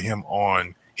tolerate him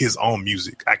on his own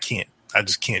music. I can't. I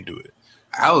just can't do it.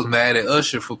 I was mad at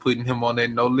Usher for putting him on that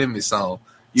No Limit song.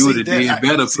 You would have did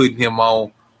better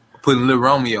putting Lil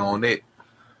Romeo on that.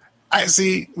 I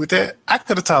see with that. I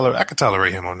could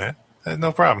tolerate him on that.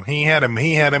 No problem. He ain't had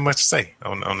that much to say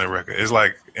on that record. It's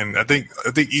like, and I think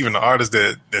even the artists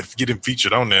that get him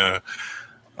featured on there,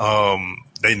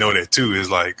 they know that too. Is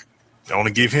like,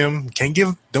 don't give him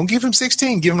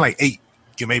 16. Give him 8.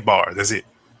 Give him 8 bars. That's it.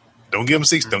 Don't give him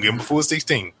 6. Don't give him a full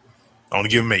 16. Only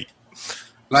give him 8.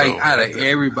 Like So, out of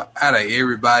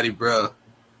everybody, bro.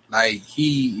 Like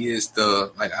he is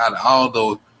the out of all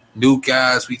the new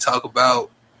guys we talk about.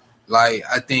 Like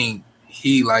I think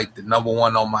he like the number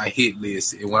one on my hit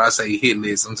list. And when I say hit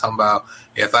list, I'm talking about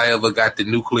if I ever got the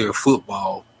nuclear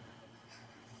football,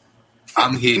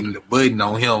 I'm hitting the button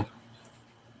on him.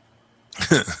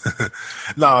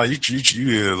 no, you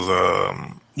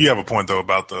have a point though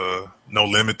about the no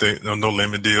limit no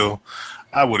limit deal.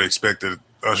 I would have expected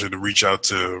Usher to reach out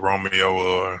to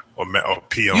Romeo or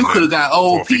P on You could have that got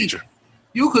old for a P. feature.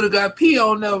 You could have got P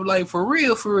on there, like for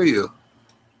real, for real.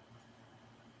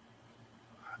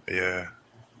 Yeah,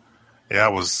 I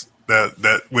was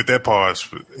that with that part.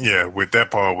 Yeah, with that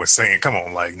part was saying, come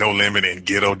on, like no limit and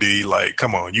Ghetto D. Like,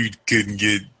 come on, you couldn't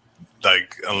get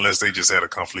like unless they just had a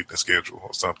conflicting schedule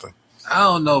or something. I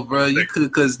don't know, bro. You could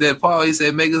because that Paul he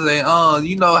said make us say,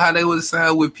 you know how they would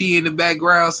sound with P in the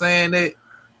background saying that.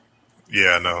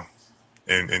 Yeah, I know.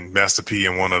 And Master P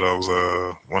in one of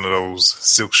those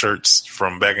silk shirts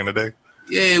from back in the day.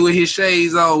 Yeah, with his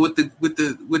shades on, with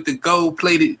the gold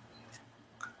plated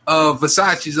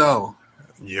Versace's on.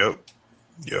 Yep.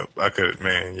 I could,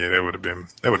 man. Yeah, that would have been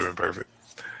perfect.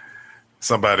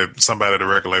 Somebody at the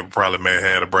record label probably may have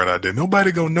had a bright idea.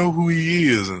 Nobody gonna know who he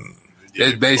is, and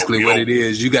that's basically what it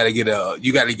is. You got to get a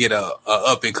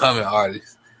up and coming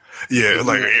artist. Yeah,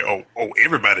 like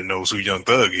everybody knows who Young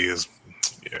Thug is.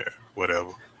 Yeah, whatever.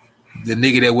 The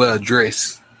nigga that wear a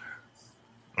dress.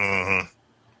 Mm-hmm.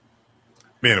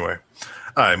 Anyway,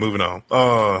 all right, moving on.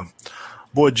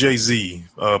 Boy Jay-Z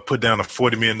put down a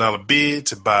 $40 million bid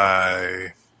to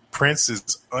buy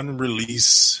Prince's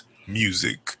unreleased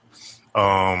music.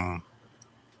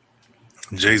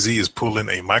 Jay-Z is pulling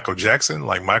a Michael Jackson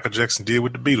like Michael Jackson did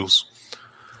with the Beatles.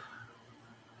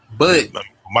 But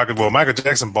Michael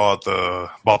Jackson bought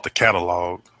the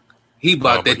catalog. He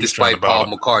bought that despite Paul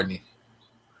McCartney.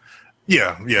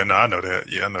 Yeah, no, I know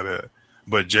that. Yeah, I know that.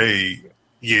 But Jay,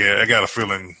 yeah, I got a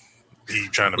feeling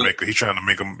he's trying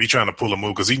to pull a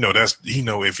move because he know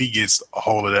if he gets a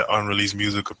hold of that unreleased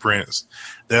music of Prince,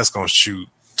 that's gonna shoot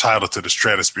Tidal to the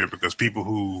stratosphere because people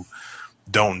who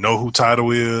don't know who Tidal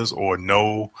is or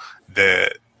know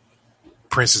that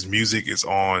Prince's music is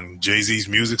on Jay-Z's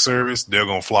music service, they're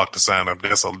gonna flock to sign up.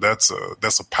 That's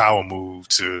a power move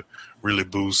to really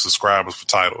boost subscribers for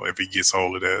Tidal if he gets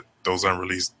hold of those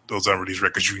unreleased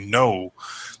records. You know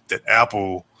that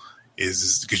Apple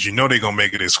is because you know they're gonna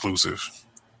make it exclusive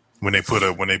when they put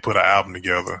an album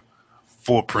together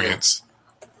for Prince,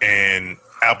 and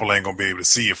Apple ain't gonna be able to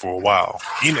see it for a while.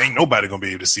 Ain't nobody gonna be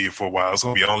able to see it for a while. It's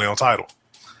gonna be only on Tidal.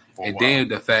 And then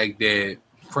the fact that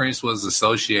Prince was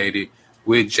associated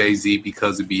with Jay-Z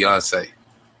because of Beyonce.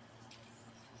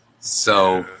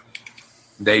 So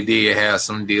they did have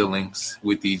some dealings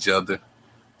with each other.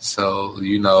 So,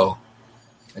 and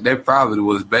that probably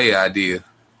was Bay's idea.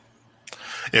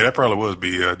 Yeah, that probably was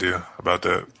B's idea about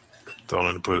that. Told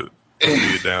him to put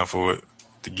it down for it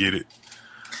to get it.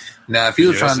 Now, if he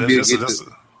was trying to get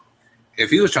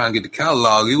the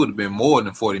catalog, it would have been more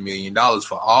than $40 million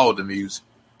for all the music.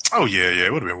 Oh yeah,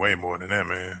 it would have been way more than that,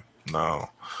 man. No,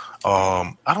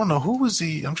 I don't know who was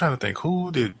he. I'm trying to think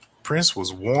who did Prince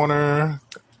was Warner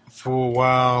for a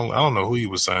while. I don't know who he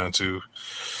was signed to.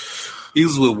 He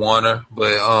was with Warner,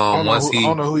 but I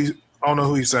don't know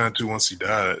who he signed to once he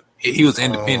died. He was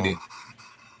independent.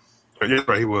 Yeah,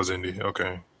 right. He was indie.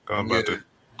 Okay, I'm about to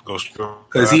go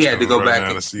because he had to go back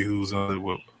and see who's on it.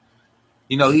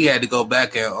 He had to go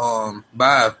back and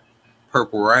buy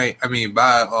Purple Rain. I mean,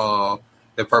 buy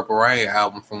the Purple Rain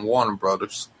album from Warner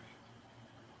Brothers.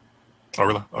 Oh,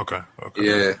 really? Okay.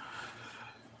 Yeah.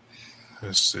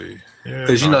 Let's see. Yeah,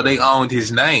 because they owned his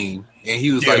name, and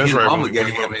he was his mama gave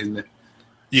him his name.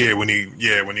 Yeah, when he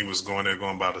was going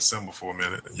by the symbol for a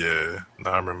minute. Yeah,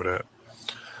 I remember that.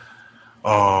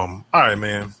 All right,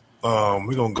 man.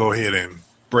 We're gonna go ahead and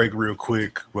break real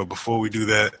quick, but before we do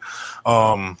that,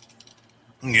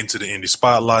 into the indie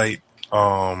spotlight.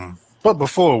 But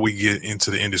before we get into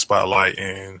the indie spotlight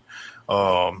and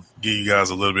give you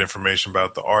guys a little bit of information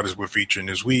about the artists we're featuring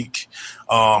this week.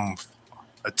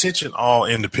 Attention all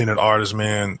independent artists,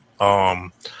 man.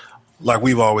 Like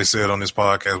we've always said on this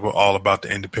podcast, we're all about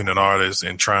the independent artists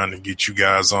and trying to get you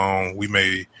guys on. We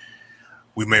may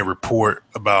report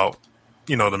about,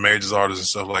 the majors artists and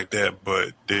stuff like that,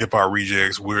 but the Hip Hop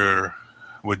Rejectz, we're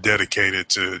dedicated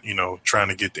to, trying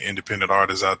to get the independent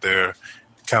artists out there,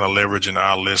 kind of leveraging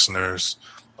our listeners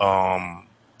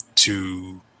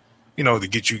to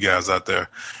get you guys out there.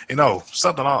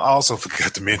 Something I also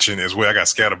forgot to mention is I got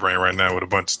scatterbrain right now with a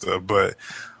bunch of stuff, but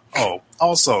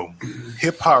also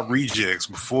Hip Hop Rejectz,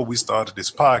 before we started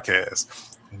this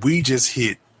podcast, we just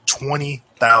hit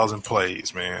 20,000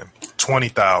 plays, man.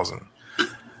 20,000.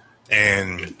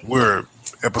 And we're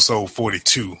episode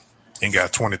 42 and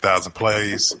got 20,000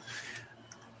 plays.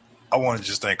 I want to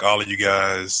just thank all of you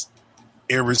guys,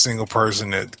 every single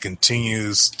person that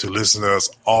continues to listen to us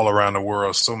all around the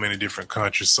world, so many different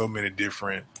countries, so many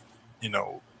different,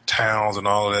 towns and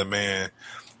all of that, man.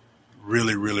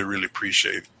 Really, really, really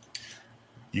appreciate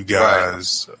you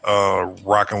guys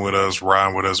rocking with us,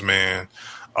 riding with us, man.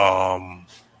 I've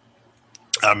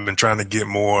been trying to get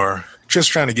more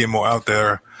out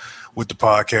there with the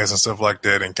podcast and stuff like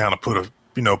that, and kind of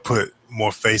put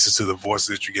more faces to the voices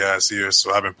that you guys hear.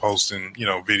 So I've been posting,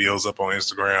 videos up on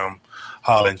Instagram,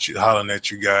 hollering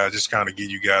at you guys, just kind of give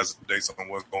you guys updates on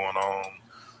what's going on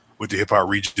with the Hip Hop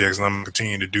Rejectz, and I'm gonna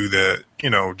continue to do that,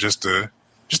 just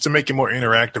to make it more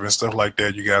interactive and stuff like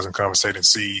that. You guys can conversate and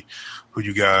see who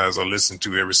you guys are listening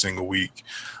to every single week.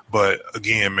 But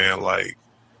again, man,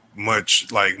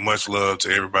 much love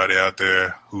to everybody out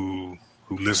there who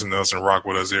listen to us and rock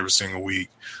with us every single week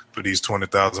for these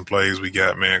 20,000 plays we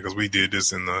got, man. Because we did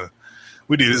this in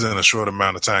a short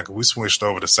amount of time. Because we switched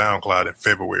over to SoundCloud in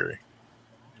February,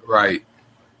 right?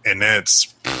 And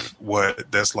that's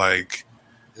like.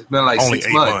 It's been like only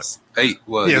 6 months. 8.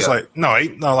 Well, yeah, it's like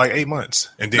 8 months.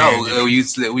 And then when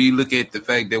you look at the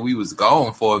fact that we was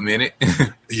gone for a minute.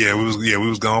 we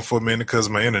was gone for a minute because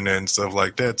of my internet and stuff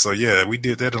like that. So yeah, we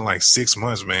did that in like 6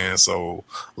 months, man. So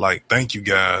thank you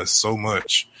guys so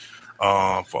much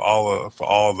for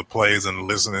all the plays and the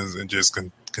listeners, and just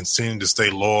continue to stay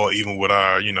loyal even with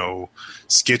our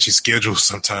sketchy schedules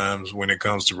sometimes when it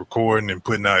comes to recording and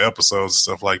putting out episodes and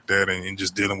stuff like that, and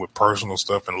just dealing with personal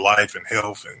stuff and life and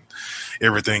health and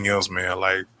everything else,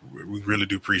 man. We really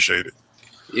do appreciate it.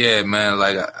 Yeah, man,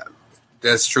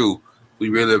 that's true. We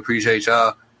really appreciate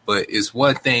y'all, but it's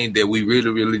one thing that we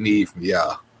really, really need from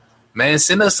y'all. Man,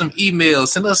 send us some emails,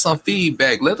 send us some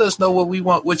feedback. Let us know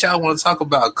what y'all want to talk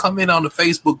about. Comment on the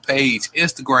Facebook page,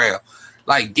 Instagram.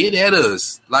 Get at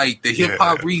us. The Hip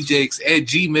Hop Rejectz at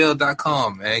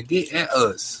gmail.com, man. Get at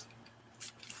us.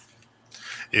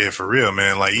 Yeah, for real,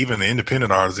 man. Even the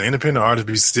independent artists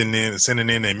be sending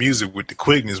in their music with the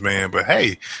quickness, man. But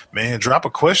hey, man, drop a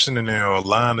question in there or a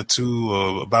line or two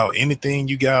about anything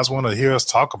you guys want to hear us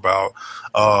talk about.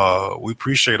 We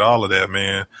appreciate all of that,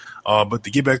 man. But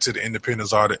to get back to the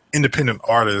independent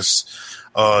artists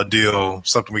deal,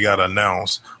 something we got to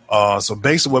announce. So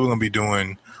basically what we're going to be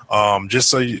doing, just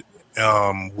so you,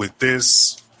 with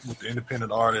the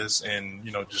independent artists, and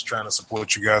just trying to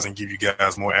support you guys and give you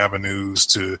guys more avenues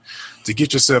to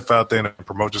get yourself out there and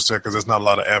promote yourself, because there's not a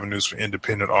lot of avenues for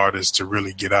independent artists to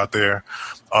really get out there.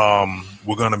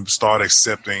 We're going to start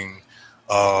accepting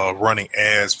running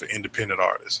ads for independent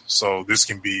artists. So this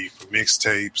can be for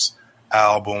mixtapes,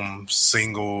 albums,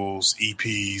 singles,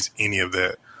 EPs, any of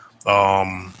that.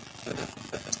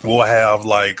 We'll have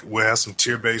some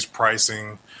tier-based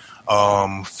pricing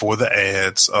for the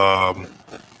ads.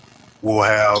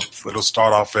 It'll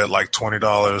start off at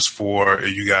 $20 for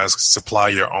you guys supply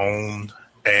your own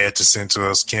ad to send to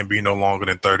us. Can't be no longer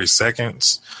than 30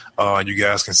 seconds. You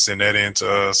guys can send that in to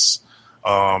us.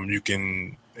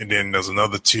 And then there's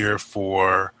another tier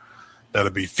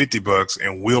that'll be $50,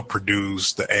 and we'll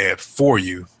produce the ad for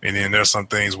you. And then there's some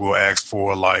things we'll ask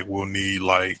for, we'll need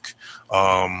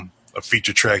a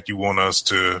feature track you want us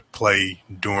to play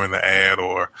during the ad,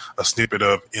 or a snippet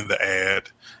of in the ad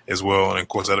as well. And of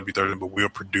course that'll be $30, but we'll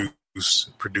produce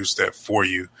that for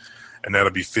you, and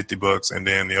that'll be $50. And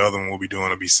then the other one we'll be doing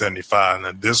will be $75.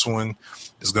 Now this one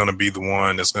is going to be the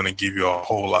one that's going to give you a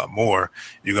whole lot more.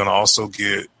 You're going to also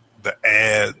get the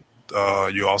ad.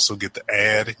 You also get the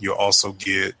ad. You'll also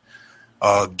get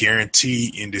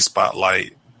guaranteed in the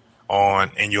spotlight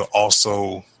on, and you'll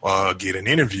also get an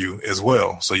interview as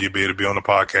well. So you'll be able to be on the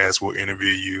podcast. We'll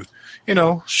interview you,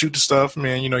 shoot the stuff,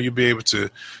 man. You'll be able to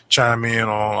chime in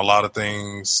on a lot of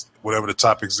things, whatever the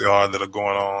topics are that are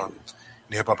going on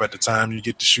in hip hop at the time. You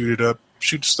get to shoot the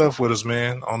stuff with us,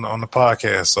 man, on the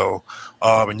podcast. So,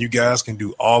 and you guys can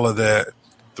do all of that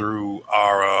through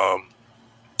our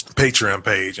Patreon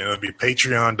page, and it'll be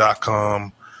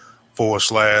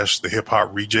patreon.com/the Hip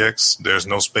Hop Rejectz. There's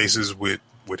no spaces with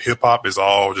hip hop. It's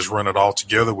all just run it all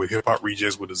together with Hip Hop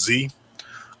Rejectz with a Z.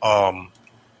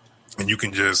 And you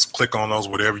can just click on those,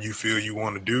 whatever you feel you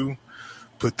want to do,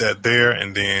 put that there,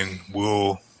 and then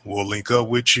we'll link up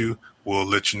with you. We'll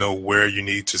let you know where you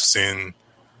need to send.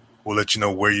 We'll let you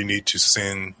know where you need to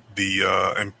send the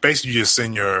and basically you just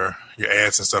send your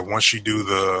ads and stuff. Once you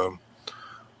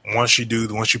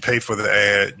pay for the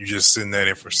ad, you just send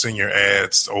your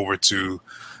ads over to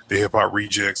the Hip Hop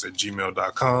Rejectz at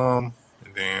gmail.com,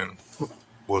 and then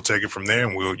we'll take it from there,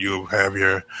 and you'll have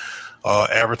your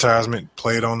advertisement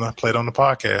played on the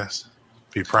podcast.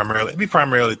 Be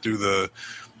primarily through the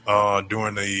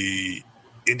during the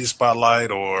indie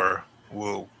spotlight, or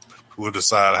we'll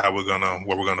decide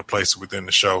where we're gonna place it within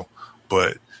the show.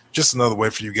 But just another way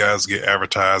for you guys to get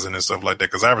advertising and stuff like that.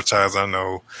 Because advertising, I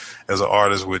know, as an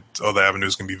artist with other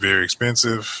avenues, can be very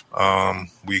expensive.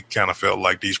 We kind of felt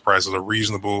like these prices are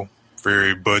reasonable,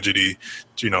 very budgety,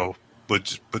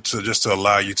 but to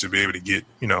allow you to be able to get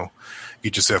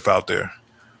yourself out there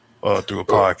through a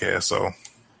podcast. So.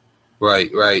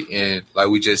 Right. And like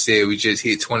we just said, we just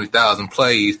hit 20,000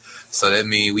 plays. So that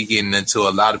means we getting into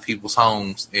a lot of people's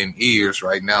homes and ears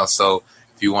right now. So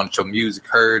if you want your music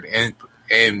heard and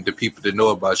the people to know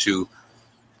about you,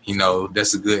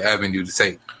 that's a good avenue to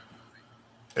take.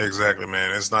 Exactly,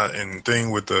 man. It's not anything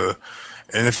with the,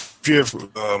 and if you're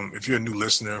a new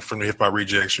listener from the Hip Hop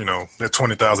Rejectz, that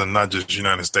 20,000, not just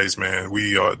United States, man.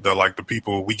 We are the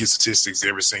people, we get statistics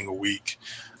every single week.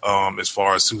 As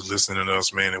far as who's listening to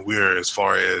us, man, and we're as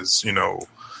far as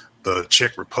the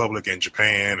Czech Republic and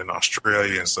Japan and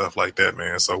Australia and stuff like that,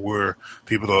 man. So we're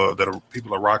people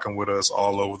are rocking with us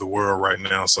all over the world right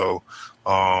now. So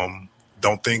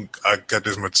don't think I got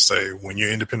this much to say. When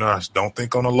you're independent artist, don't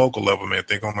think on a local level, man.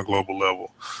 Think on a global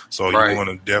level. So you want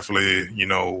to definitely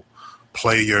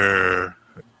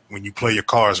when you play your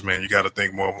cards, man, you got to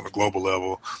think more on a global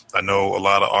level. I know a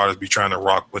lot of artists be trying to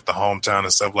rock with the hometown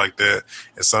and stuff like that,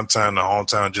 and sometimes the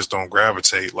hometown just don't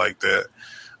gravitate like that.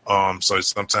 So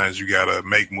sometimes you got to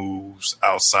make moves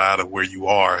outside of where you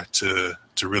are to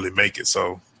really make it.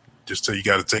 So you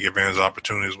got to take advantage of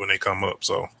opportunities when they come up.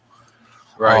 So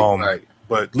right.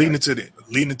 But leading into the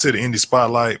indie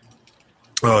spotlight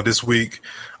this week,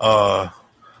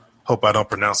 hope I don't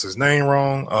pronounce his name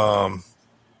wrong.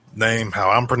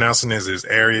 How I'm pronouncing it is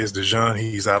Arias Dejean.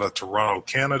 He's out of Toronto,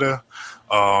 Canada.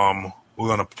 We're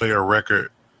gonna play a record.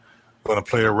 From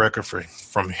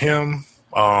him.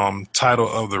 Title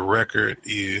of the record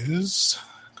is,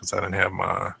 because I didn't have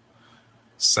my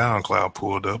SoundCloud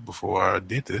pulled up before I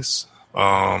did this.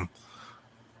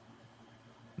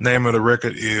 Name of the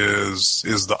record is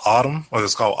The Autumn, or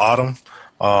it's called Autumn.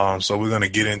 So we're gonna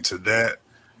get into that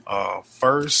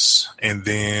first, and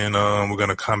then we're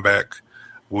gonna come back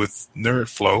with Nerd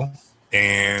Flow,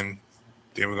 and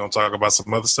then we're going to talk about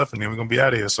some other stuff, and then we're going to be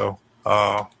out of here. So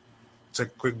take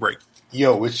a quick break.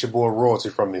 Yo, it's your boy Royalty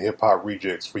from the Hip Hop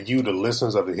Rejectz. For you, the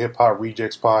listeners of the Hip Hop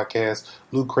Rejectz podcast,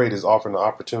 Loot Crate is offering the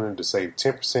opportunity to save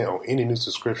 10% on any new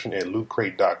subscription at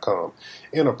lootcrate.com.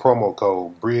 Enter promo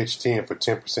code BRIDGE10 for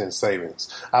 10% savings.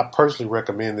 I personally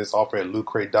recommend this offer at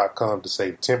lootcrate.com to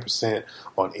save 10%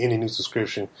 on any new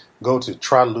subscription. Go to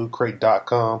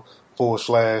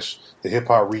trylootcrate.com/the Hip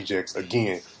Hop Rejectz.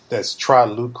 Again, that's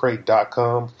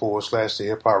trylootcrate.com/the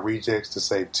Hip Hop Rejectz to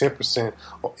save 10%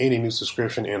 on any new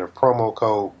subscription. Enter promo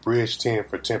code BRIDGE10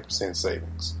 for 10%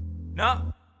 savings.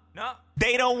 No,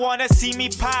 they don't wanna see me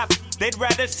pop. They'd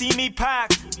rather see me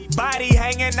pop. Body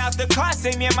hanging out the car,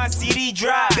 say me and my CD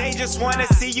drop. They just wanna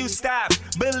see you stop.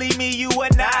 Believe me, you are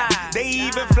not. They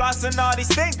even flossing all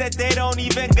these things that they don't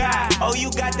even got. Oh,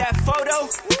 you got that photo?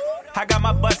 I got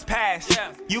my bus pass.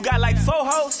 You got like 4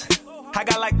 hoes? I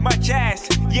got like much ass.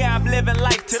 Yeah, I'm living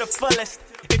life to the fullest.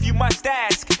 If you must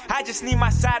ask, I just need my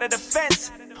side of the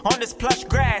fence on this plush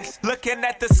grass. Looking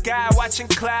at the sky, watching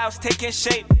clouds taking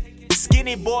shape.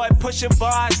 Skinny boy pushing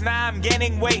bars, now I'm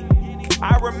gaining weight.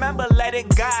 I remember letting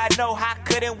God know I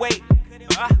couldn't wait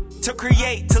to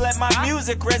create, to let my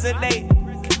music resonate.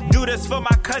 Do this for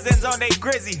my cousins on they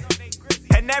grizzy.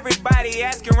 And everybody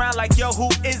asking around like, yo, who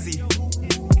is he?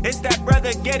 It's that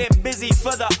brother getting busy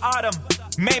for the autumn.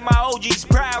 Made my OGs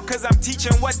proud cause I'm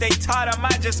teaching what they taught them.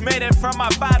 I just made it from my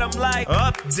bottom like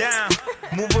up, down.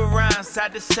 Move around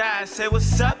side to side, say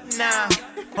what's up now.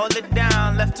 Hold it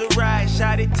down, left to right,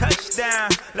 shot it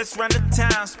touchdown. Let's run the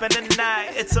town, spend the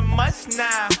night, it's a must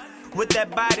now. With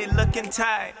that body looking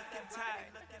tight.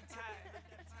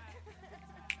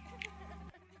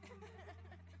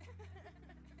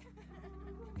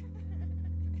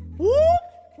 Whoop,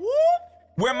 whoop.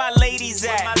 Where my ladies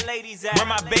at? Where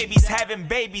my babies having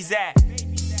babies at?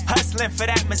 Hustling for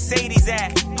that Mercedes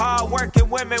at. Hard working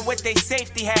women with they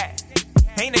safety hat.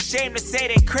 Ain't ashamed to say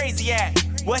they crazy at.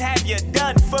 What have you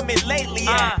done for me lately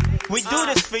at? We do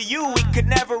this for you, we could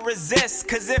never resist.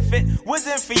 Cause if it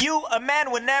wasn't for you, a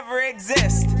man would never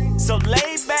exist. So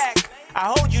lay back,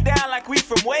 I hold you down like we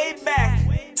from way back.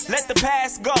 Let the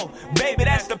past go, baby,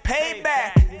 that's the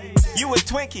payback. You a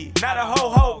Twinkie, not a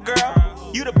ho-ho, girl.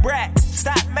 You the brat,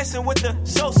 stop messing with the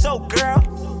so-so,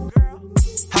 girl.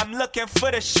 I'm looking for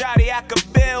the shawty I could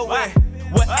build with.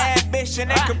 With ambition,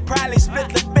 they could probably split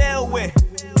the bill with.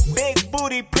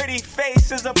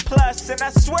 face is a plus, and I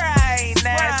swear I ain't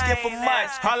asking for much.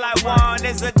 All I want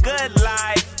is a good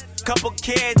life. Couple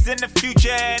kids in the future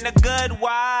and a good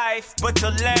wife. But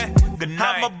till then, good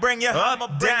night. I'ma bring you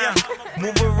up, down.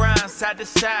 Move around side to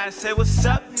side, say what's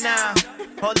up now.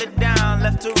 Hold it down,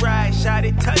 left to right,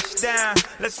 shawty touchdown.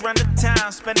 Let's run the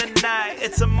town, spend the night,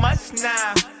 it's a must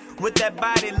now. With that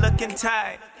body looking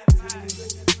tight.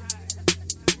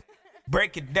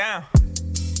 Break it down.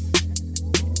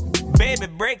 Baby,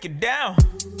 break it down.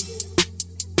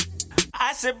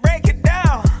 I said break it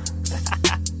down.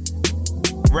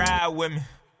 Ride with me.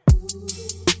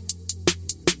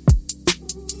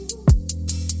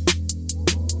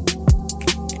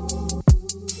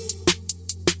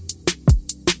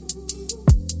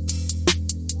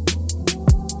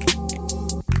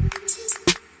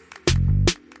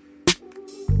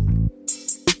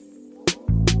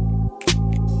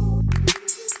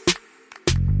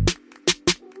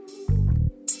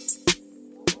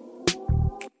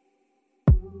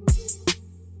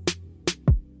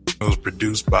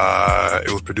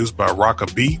 It was produced by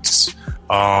Rocka Beats.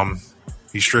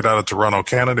 He's straight out of Toronto,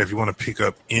 Canada. If you want to pick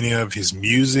up any of his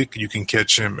music, you can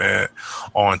catch him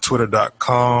on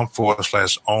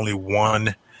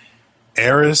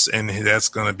twitter.com/only1Aris, and that's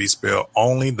going to be spelled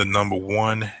only the number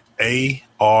 1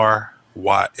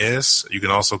 ARYS. You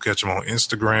can also catch him on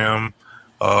Instagram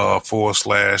 /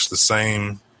 the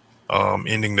same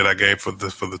ending that I gave for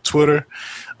the Twitter.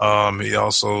 He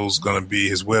also is going to be,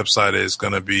 his website is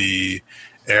going to be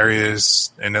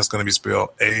Aries, and that's going to be spelled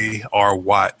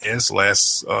ARYS,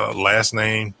 last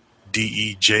name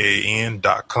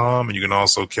DEJAN.com. And you can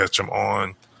also catch him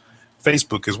on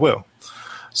Facebook as well.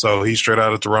 So he's straight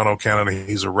out of Toronto, Canada.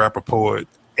 He's a rapper, poet,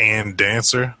 and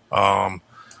dancer. So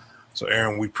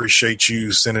Aaron, we appreciate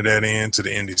you sending that in to the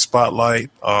Indie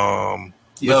Spotlight. Yo,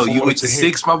 you went to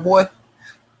 6, my boy?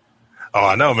 Oh,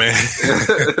 I know, man.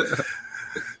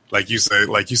 like you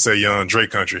say, young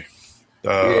Drake country.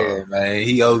 Yeah, man.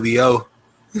 He OVO.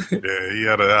 Yeah, he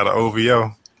out of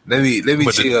OVO. Let me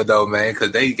chill though, man,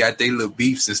 because they got their little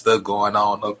beefs and stuff going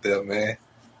on up there, man.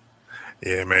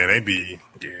 Yeah, man.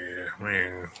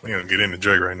 Man. We don't get into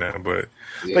Drake right now, but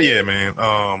yeah, man.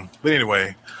 But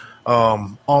anyway,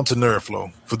 on to Nerd Flow.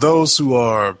 For those who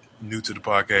are new to the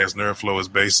podcast, Nerd Flow is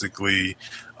basically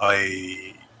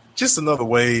just another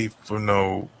way for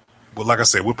well, like I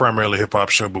said, we're primarily a hip hop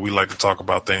show, but we like to talk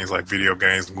about things like video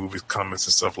games, movies, comics,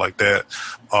 and stuff like that.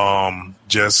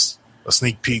 Just a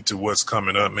sneak peek to what's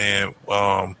coming up, man.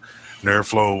 Nerd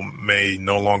Flow may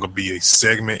no longer be a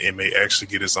segment. It may actually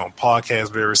get its own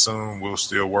podcast very soon. We're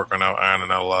still working out,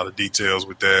 ironing out a lot of details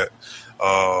with that.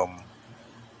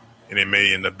 And it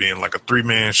may end up being like a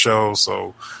 3-man show.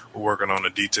 So we're working on the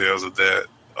details of that.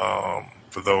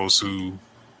 For those who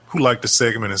like the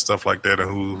segment and stuff like that,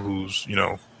 and who's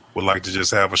would like to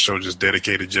just have a show just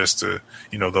dedicated just to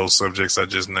those subjects I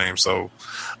just named. So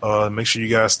make sure you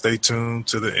guys stay tuned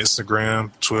to the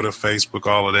Instagram, Twitter, Facebook,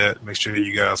 all of that. Make sure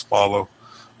you guys follow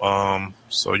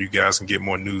so you guys can get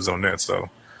more news on that. So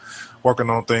working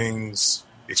on things,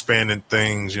 expanding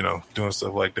things, doing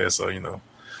stuff like that. So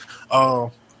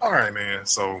all right, man.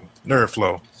 So Nerd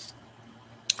Flow.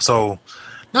 So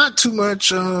not too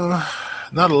much.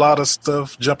 Not a lot of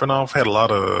stuff jumping off. Had a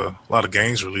lot of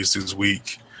games released this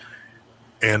week,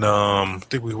 and I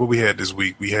think what we had this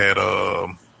week, we had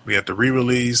the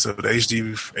re-release of the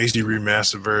HD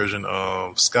remastered version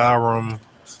of Skyrim.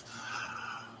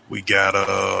 We got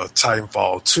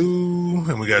Titanfall 2,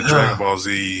 and we got Dragon Ball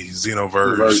Z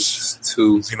Xenoverse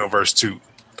 2.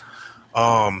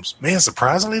 Man,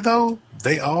 surprisingly though,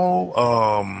 they all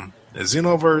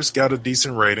Xenoverse got a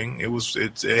decent rating. It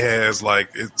has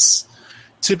it's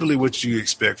typically what you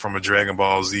expect from a Dragon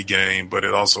Ball Z game, but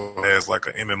it also has like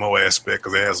an MMO aspect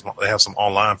because they have some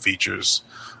online features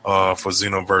for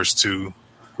Xenoverse 2.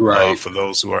 Right. For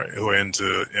those who are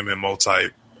into MMO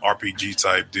type RPG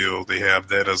type deal, they have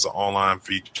that as an online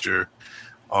feature.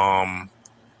 And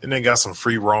they got some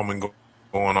free roaming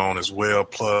going on as well,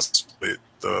 plus with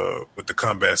the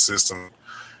combat system,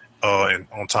 and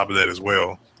on top of that as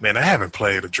well. Man, I haven't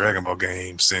played a Dragon Ball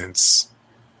game since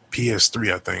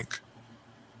PS3, I think.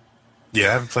 Yeah,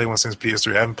 I haven't played one since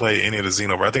PS3. I haven't played any of the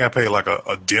Xenoverse. I think I played like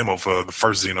a demo for the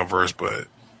first Xenoverse, but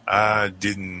I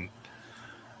didn't.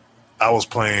 I was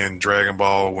playing Dragon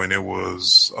Ball when it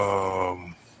was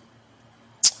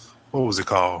what was it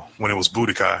called? When it was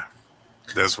Budokai.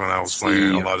 That's when I was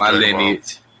playing a lot of Dragon Ball.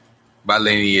 My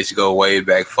lineage go way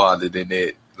back farther than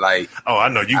that. Oh, I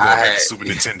know you go back to Super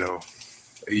Nintendo.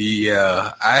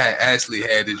 Yeah, I actually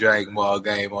had the Dragon Ball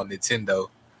game on Nintendo.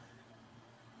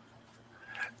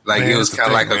 Man, it was kind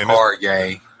of like a card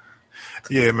game.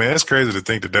 Yeah, man, it's crazy to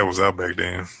think that was out back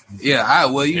then. Yeah,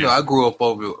 I grew up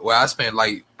I spent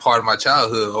like part of my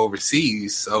childhood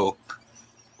overseas, so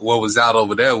what was out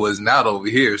over there wasn't out over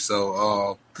here.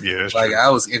 So, yeah, that's like true. I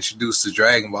was introduced to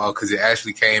Dragon Ball because it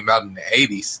actually came out in the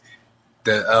 80s.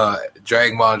 The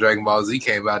Dragon Ball and Dragon Ball Z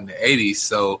came out in the 80s,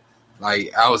 so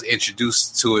like I was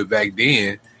introduced to it back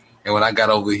then. And when I got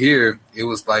over here, it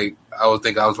was like I would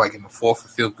think I was like in the 4th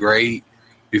or 5th grade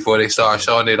before they started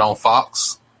showing it on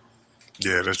Fox.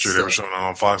 Yeah, that's true. They were showing it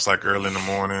on Fox like early in the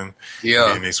morning.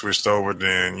 Yeah. And they switched over.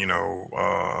 Then,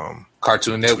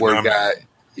 Cartoon Network got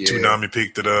Toonami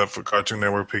picked it up. For Cartoon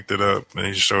Network picked it up. And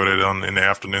they showed it in the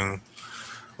afternoon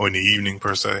or in the evening,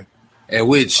 per se. And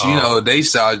which, they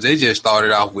just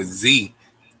started off with Z.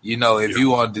 If you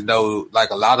wanted to know,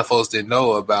 like a lot of folks didn't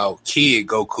know about Kid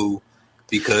Goku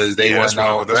because they weren't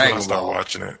on Dragon Ball. That's when I started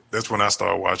watching it. That's when I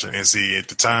started watching. And see, at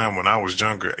the time when I was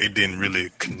younger, it didn't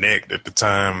really connect at the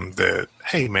time that,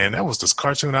 hey, man, that was this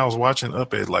cartoon I was watching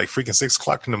up at like freaking 6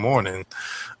 o'clock in the morning.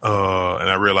 And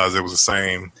I realized it was the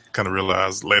same, kind of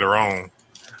realized later on,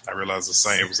 it was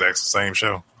actually the same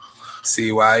show.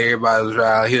 See, while everybody was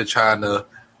around here trying to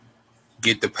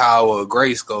get the power of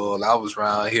Grayskull, I was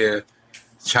around here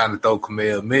trying to throw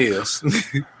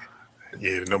Kamehamehas.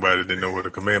 Yeah, nobody didn't know what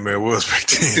a Kamehameha was back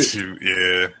then. Shoot,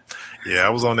 yeah, I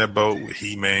was on that boat with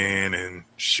He-Man and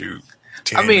shoot.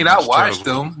 I watched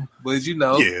them, but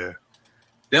yeah,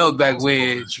 that was back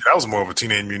when I was more of a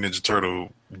Teenage Mutant Ninja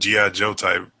Turtle G.I. Joe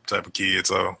type of kid,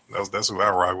 so that's who I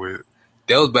rock with.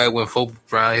 That was back when folks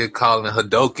around here calling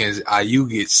Hadokens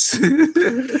Ayugits.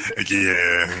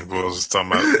 Yeah, was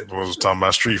talking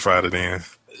about Street Fighter then.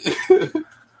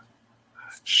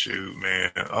 Shoot,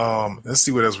 man. Let's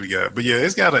see what else we got. But yeah,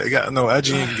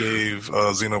 IGN gave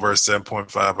Xenoverse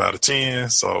 7.5 out of 10,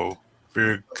 so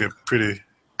very good, pretty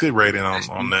good rating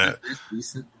on that.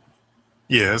 Decent.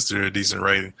 Yeah, it's a decent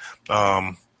rating.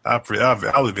 I'll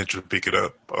eventually pick it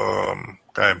up.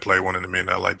 I haven't played one in a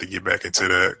minute. I like to get back into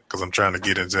that because I'm trying to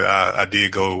get into. I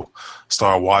did go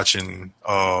start watching.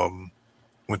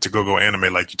 Went to go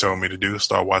anime like you told me to do.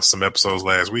 Start watching some episodes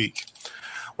last week.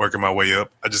 Working my way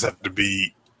up. I just have to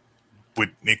be. When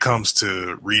it comes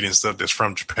to reading stuff that's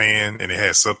from Japan and it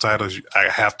has subtitles, I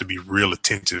have to be real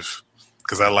attentive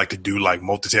because I like to do like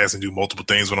multitask and do multiple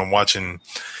things when I'm watching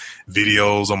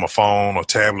videos on my phone or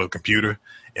tablet or computer.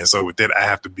 And so with that, I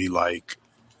have to be like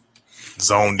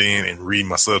zoned in and read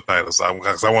my subtitles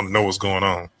because I want to know what's going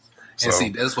on. And see,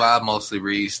 that's why I mostly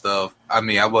read stuff. I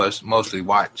mostly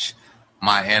watch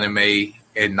my anime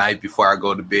at night before I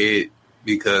go to bed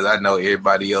because I know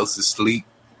everybody else is asleep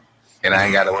and I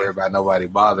ain't got to worry about nobody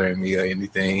bothering me or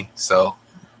anything. So,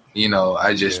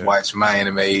 I just watch my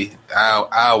anime.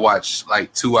 I'll watch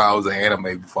like 2 hours of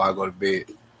anime before I go to bed.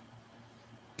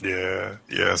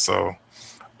 Yeah. So,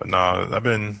 but no,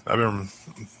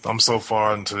 I'm so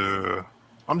far into.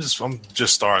 I'm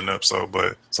just starting up.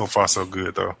 But so far so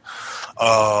good though.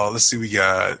 Let's see. We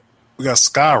got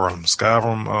Skyrim.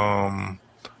 Skyrim.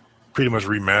 Pretty much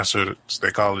remastered.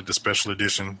 They call it the special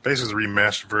edition. Basically, the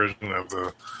remastered version of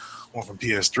the one from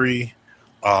PS3.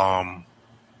 I'm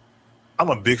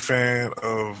a big fan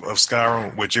of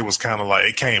Skyrim, which it was kind of like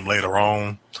it came later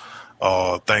on.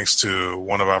 Thanks to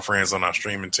one of our friends on our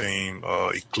streaming team,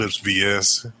 Eclipse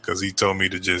VS, because he told me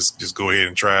to just go ahead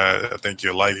and try it. I think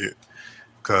you'll like it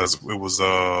because it was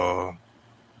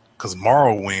because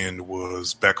Morrowind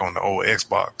was back on the old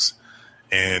Xbox,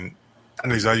 and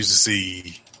I used to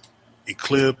see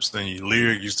Eclipse and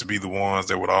Lyric used to be the ones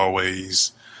that would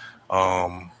always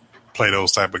play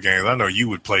those type of games. I know you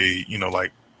would play,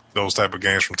 like those type of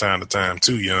games from time to time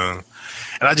too, young.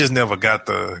 And I just never got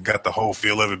the whole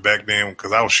feel of it back then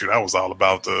because I was all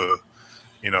about the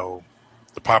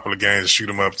popular games, shoot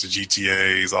 'em up to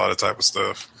GTAs, all that type of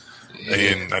stuff. Yeah.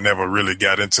 And I never really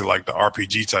got into like the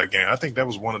RPG type game. I think that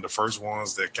was one of the first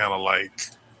ones that kind of like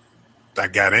I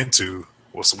got into.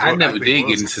 I never did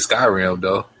get into Skyrim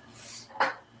though.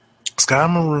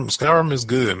 Skyrim is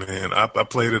good, man. I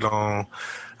played it on.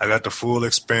 I got the full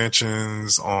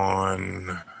expansions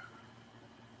on.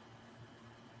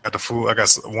 I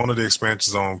got one of the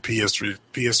expansions on PS3.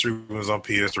 PS3 was on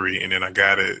PS3, and then I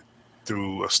got it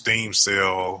through a Steam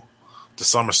sale, the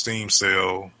summer Steam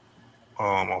sale,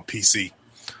 on PC.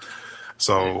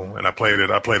 So, and I played it.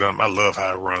 I love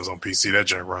how it runs on PC. That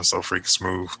joint runs so freaking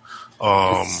smooth.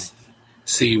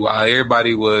 See, while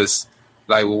everybody was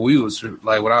like, when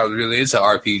I was really into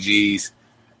RPGs,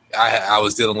 I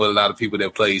was dealing with a lot of people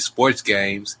that played sports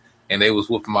games, and they was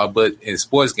whooping my butt in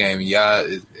sports games. Yeah,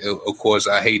 of course,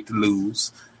 I hate to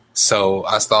lose, so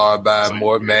I started buying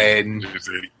more Madden,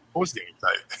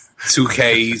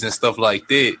 2Ks, and stuff like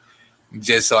that.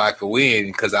 just so I could win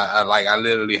because I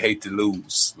literally hate to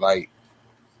lose. Like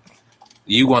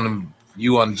you want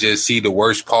to just see the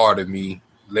worst part of me.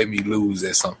 Let me lose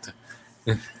at something.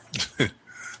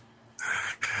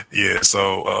 Yeah.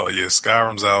 So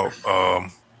Skyrim's out.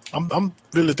 I'm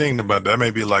really thinking about that. That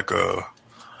may be like a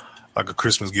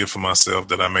Christmas gift for myself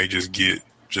that I may just get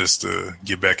just to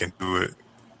get back into it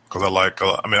because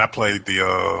I played the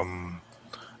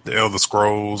Elder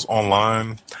Scrolls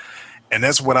Online, and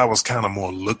that's what I was kind of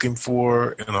more looking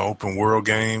for in an open world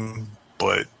game.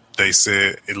 But they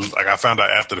said I found out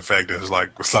after the fact that it's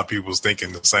like a lot of people was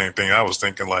thinking the same thing. I was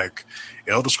thinking like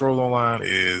Elder Scrolls Online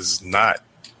is not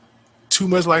too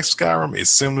much like Skyrim. It's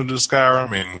similar to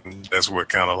Skyrim, and that's what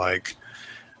kind of like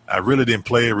I really didn't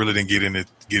play it. Really didn't get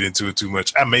into it too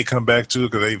much. I may come back to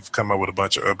it because they've come out with a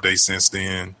bunch of updates since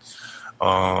then.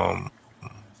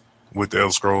 With the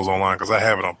Elder Scrolls Online because I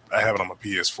have it on my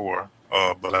PS4,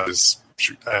 but I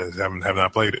haven't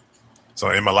not played it. So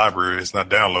in my library, it's not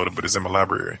downloaded, but it's in my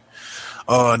library.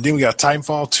 And then we got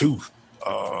Titanfall 2.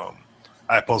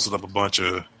 I posted up a bunch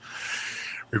of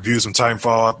reviews from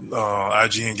Titanfall.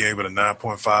 IGN gave it a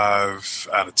 9.5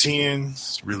 out of 10.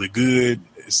 It's really good.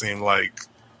 It seemed like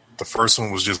the first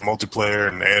one was just multiplayer,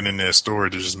 and adding that story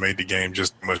that just made the game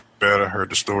just much better. Heard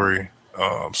the story.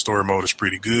 Story mode is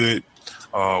pretty good.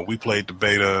 We played the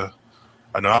beta.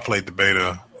 I know I played the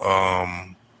beta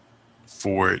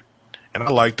for it, and I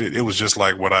liked it. It was just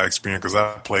like what I experienced because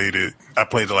I played it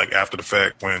like after the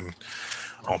fact when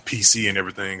on PC and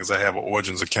everything because I have an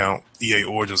Origins account, EA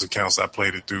Origins account. So I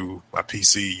played it through my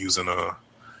PC using my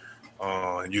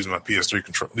PS3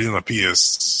 controller. Using my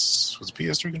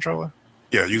PS3 controller?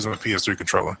 Yeah, using my PS3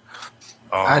 controller.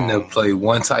 I never played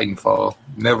one Titanfall.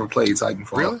 Never played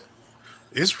Titanfall. Really?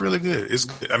 It's really good. It's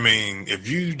good. I mean, if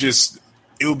you just,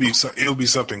 it'll be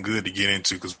something good to get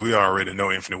into because we already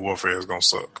know Infinite Warfare is gonna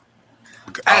suck.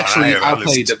 Actually, I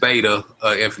played the beta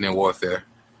of Infinite Warfare,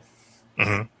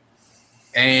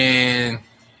 and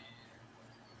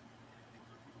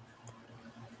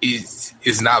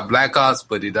it's not Black Ops,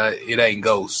 but it ain't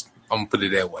Ghost. I'm gonna put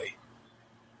it that way.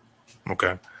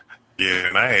 Okay. Yeah,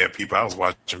 and I had people. I was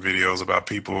watching videos about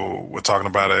people were talking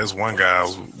about it. There's one guy I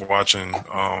was watching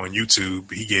on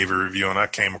YouTube. He gave a review, and I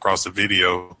came across the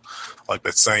video like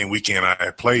that same weekend I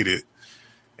had played it.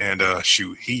 And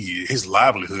his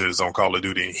livelihood is on Call of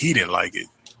Duty, and he didn't like it.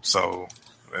 So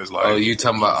it's like, are you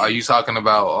talking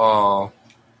about?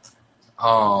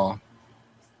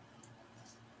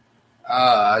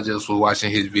 I just was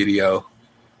watching his video.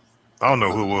 I don't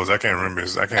know who it was. I can't remember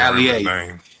his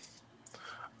name.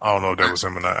 I don't know if that was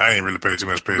him or not. I ain't really paid too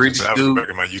much attention. I was back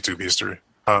in my YouTube history.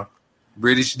 Huh?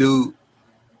 British dude.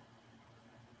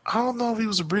 I don't know if he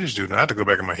was a British dude. I have to go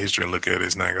back in my history and look at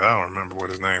his name. I don't remember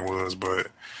what his name was, but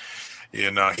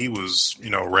yeah, he was,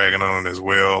 ragging on it as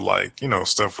well. Like,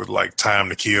 stuff with like time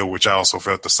to kill, which I also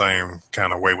felt the same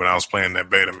kind of way when I was playing that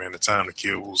beta, man. The time to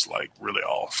kill was like really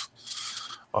off.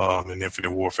 In Infinite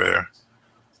Warfare.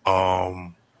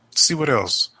 See what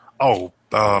else? Oh,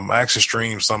 I actually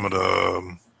streamed some of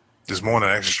the this morning.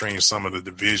 I actually streamed some of the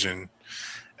Division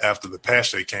after the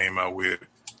patch they came out with.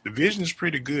 Division is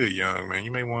pretty good, young man.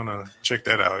 You may want to check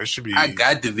that out. It should be. I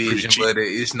got Division, but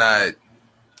it's not.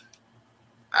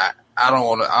 I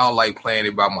don't like playing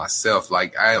it by myself.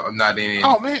 Like I'm not in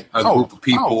a group of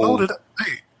people. Load it up.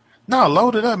 Hey,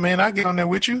 load it up, man. I get on there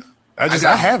with you. I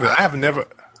have it. I have never.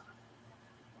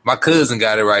 My cousin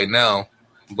got it right now,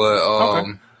 but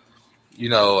okay.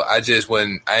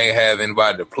 I ain't have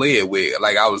anybody to play it with.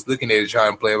 Like I was looking at it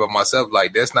trying to play it by myself.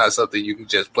 Like that's not something you can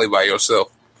just play by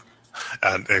yourself.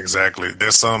 Exactly.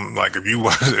 There's some like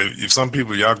if some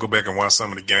people y'all go back and watch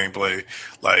some of the gameplay,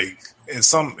 like in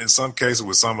some cases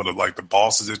with some of the like the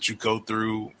bosses that you go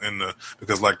through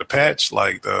because like the patch,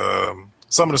 like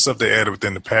some of the stuff they added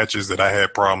within the patches that I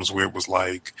had problems with was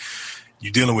like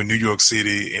you're dealing with New York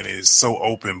City and it's so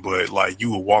open, but like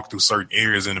you will walk through certain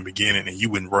areas in the beginning and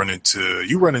you run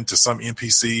into some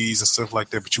NPCs and stuff like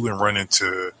that, but you wouldn't run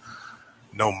into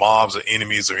no mobs or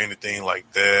enemies or anything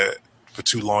like that for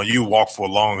too long. You walk for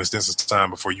a long distance of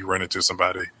time before you run into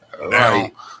somebody.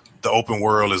 Now the open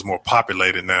world is more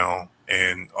populated now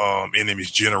and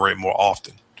enemies generate more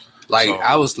often. Like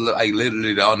I was like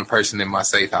literally the only person in my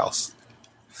safe house.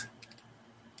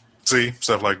 See,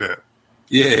 stuff like that.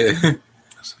 Yeah.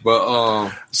 But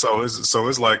so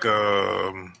it's like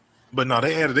but no,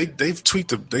 they've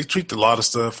tweaked a lot of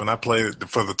stuff, and I played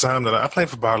for the time that I played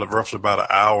for roughly about an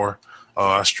hour.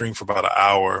 I streamed for about an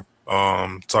hour,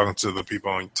 talking to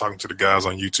the guys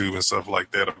on YouTube and stuff like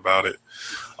that about it.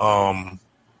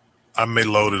 I may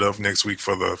load it up next week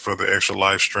for the extra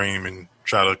live stream and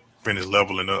try to finish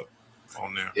leveling up.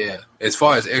 on there. Yeah. As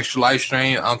far as extra live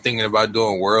stream, I'm thinking about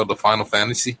doing World of Final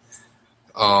Fantasy.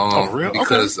 Real?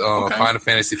 Because Okay. Final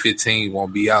Fantasy 15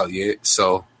 won't be out yet.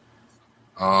 So,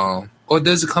 or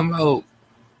does it come out?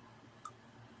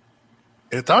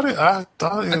 I thought it I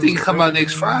think it come out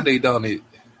next Friday, don't it?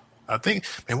 I think,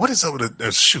 man, what is up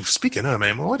with shoot? Speaking of,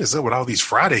 man, what is up with all these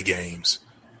Friday games?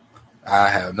 I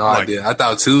have no idea. I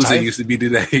thought Tuesday used to be the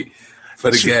day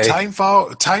for the game.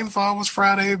 Titanfall was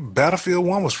Friday. Battlefield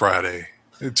 1 was Friday.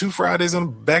 2 Fridays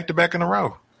on back to back in a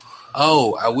row.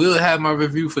 Oh, I will have my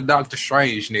review for Doctor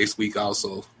Strange next week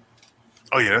also.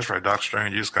 Oh yeah, that's right. Doctor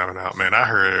Strange is coming out, man. I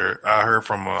heard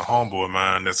from a homeboy of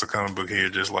mine that's a comic book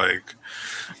head, just like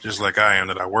I am,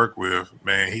 that I work with.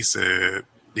 Man, he said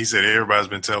everybody's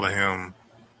been telling him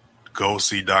go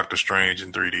see Doctor Strange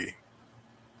in 3D.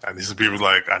 And these are people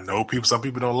like, I know some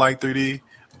people don't like 3D,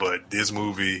 but this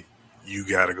movie you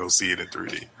gotta go see it in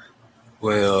 3D.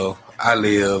 Well, I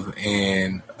live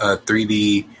in a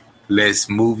 3D less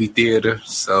movie theater,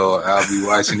 so I'll be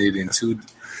watching it in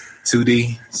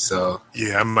 2D. So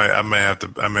yeah, I may have to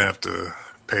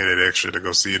pay that extra to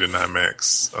go see it in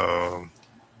IMAX.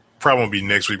 Probably won't be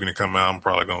next week when it come out. I'm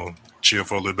probably gonna chill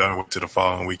for a little bit to the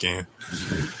following weekend,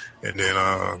 and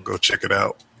then go check it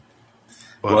out.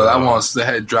 But, well, I won't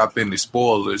drop any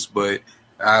spoilers, but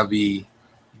I'll be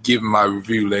giving my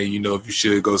review, letting you know if you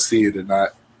should go see it or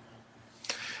not.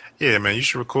 Yeah, man, you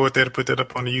should record that and put that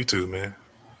up on the YouTube, man.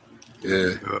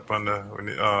 Yeah, up on the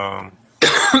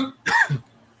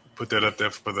put that up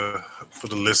there for the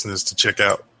listeners to check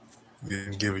out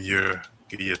and give your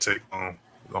take on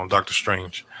Doctor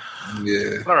Strange.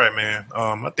 Yeah. All right, man.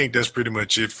 I think that's pretty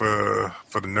much it for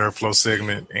the Nerd Flow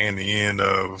segment and the end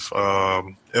of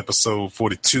episode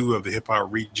 42 of the Hip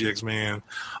Hop Rejectz, man.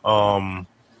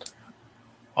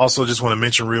 Also, just want to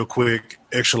mention real quick,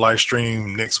 extra live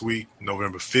stream next week,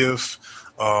 November 5th.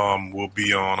 We'll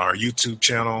be on our YouTube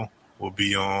channel. We'll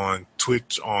be on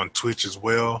Twitch as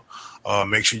well.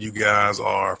 Make sure you guys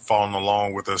are following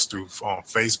along with us through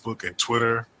Facebook and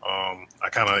Twitter. I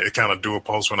kind of do a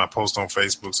post when I post on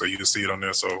Facebook, so you can see it on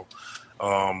there. So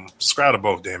subscribe to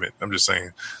both. Damn it, I'm just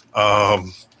saying.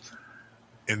 And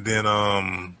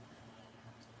then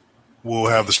we'll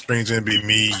have the streams in be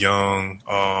me, Young,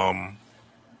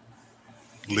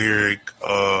 Lyric,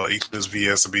 Eclipse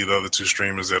VS will be the other 2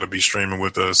 streamers that'll be streaming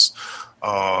with us.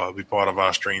 Be part of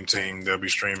our stream team. They'll be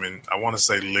streaming. I want to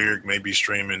say Lyric may be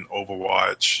streaming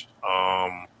Overwatch.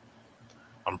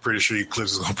 I'm pretty sure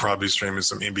Eclipse is gonna probably be streaming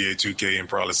some NBA 2K and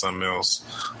probably something else.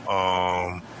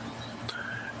 And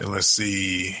let's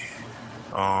see.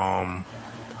 I'm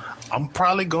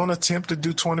probably gonna attempt to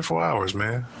do 24 hours,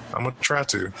 man. I'm gonna try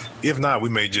to. If not, we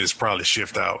may just probably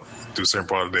shift out through certain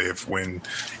part of the day. If when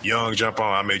Young jump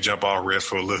on, I may jump off, rest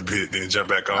for a little bit, then jump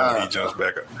back on when he jumps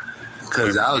back up.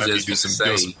 Because I was just going to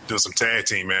say, do some tag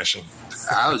team action.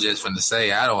 I was just going to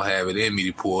say, I don't have it in me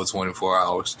to pull 24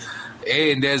 hours.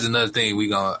 And there's another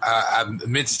thing I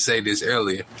meant to say this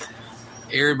earlier.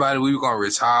 Everybody, we were going to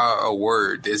retire a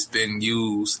word that's been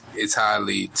used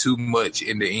entirely too much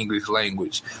in the English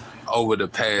language over the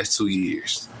past 2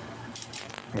 years.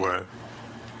 What?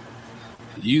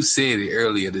 You said it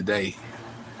earlier today.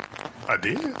 I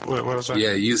did? What was I?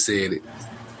 Yeah, you said it.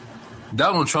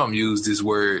 Donald Trump used this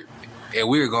word, and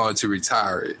we're going to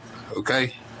retire it,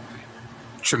 okay?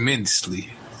 Tremendously.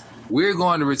 We're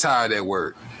going to retire that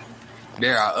word.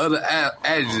 There are other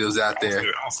adjectives out there. I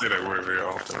don't say that word very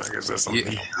often. I guess that's something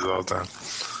he uses all the time.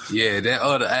 Yeah, there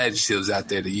are other adjectives out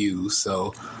there to use.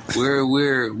 So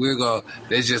we're going.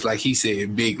 That's just like he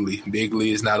said, bigly.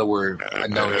 Bigly is not a word. I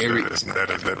know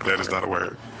that is not a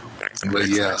word. But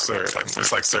yeah, sir,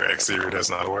 it's like Sir X Siri. That's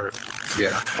not a word.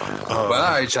 Yeah. But all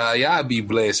right, y'all be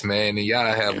blessed, man, and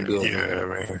y'all have a good one.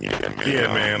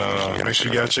 Yeah, man. Make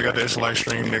sure you guys check out the live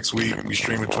stream next week. We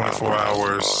streaming 24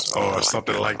 hours or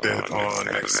something like that on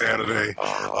next Saturday.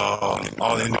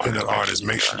 All the independent artists,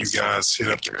 make sure you guys hit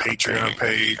up the Patreon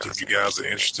page if you guys are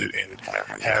interested in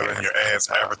having your ads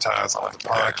advertised on the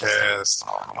podcast.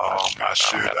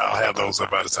 I'll have those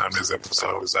up by the time this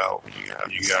episode is out.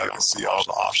 You guys can see all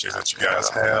the options that you guys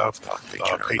have.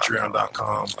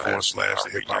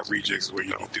 Patreon.com/the Hip Hop Rejectz is where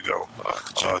you need to go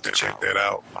to check that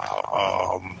out.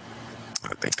 I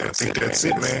think that's it,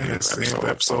 man. That's the end of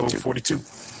episode 42.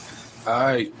 All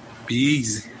right. Be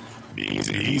easy. Be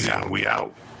easy. We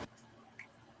out.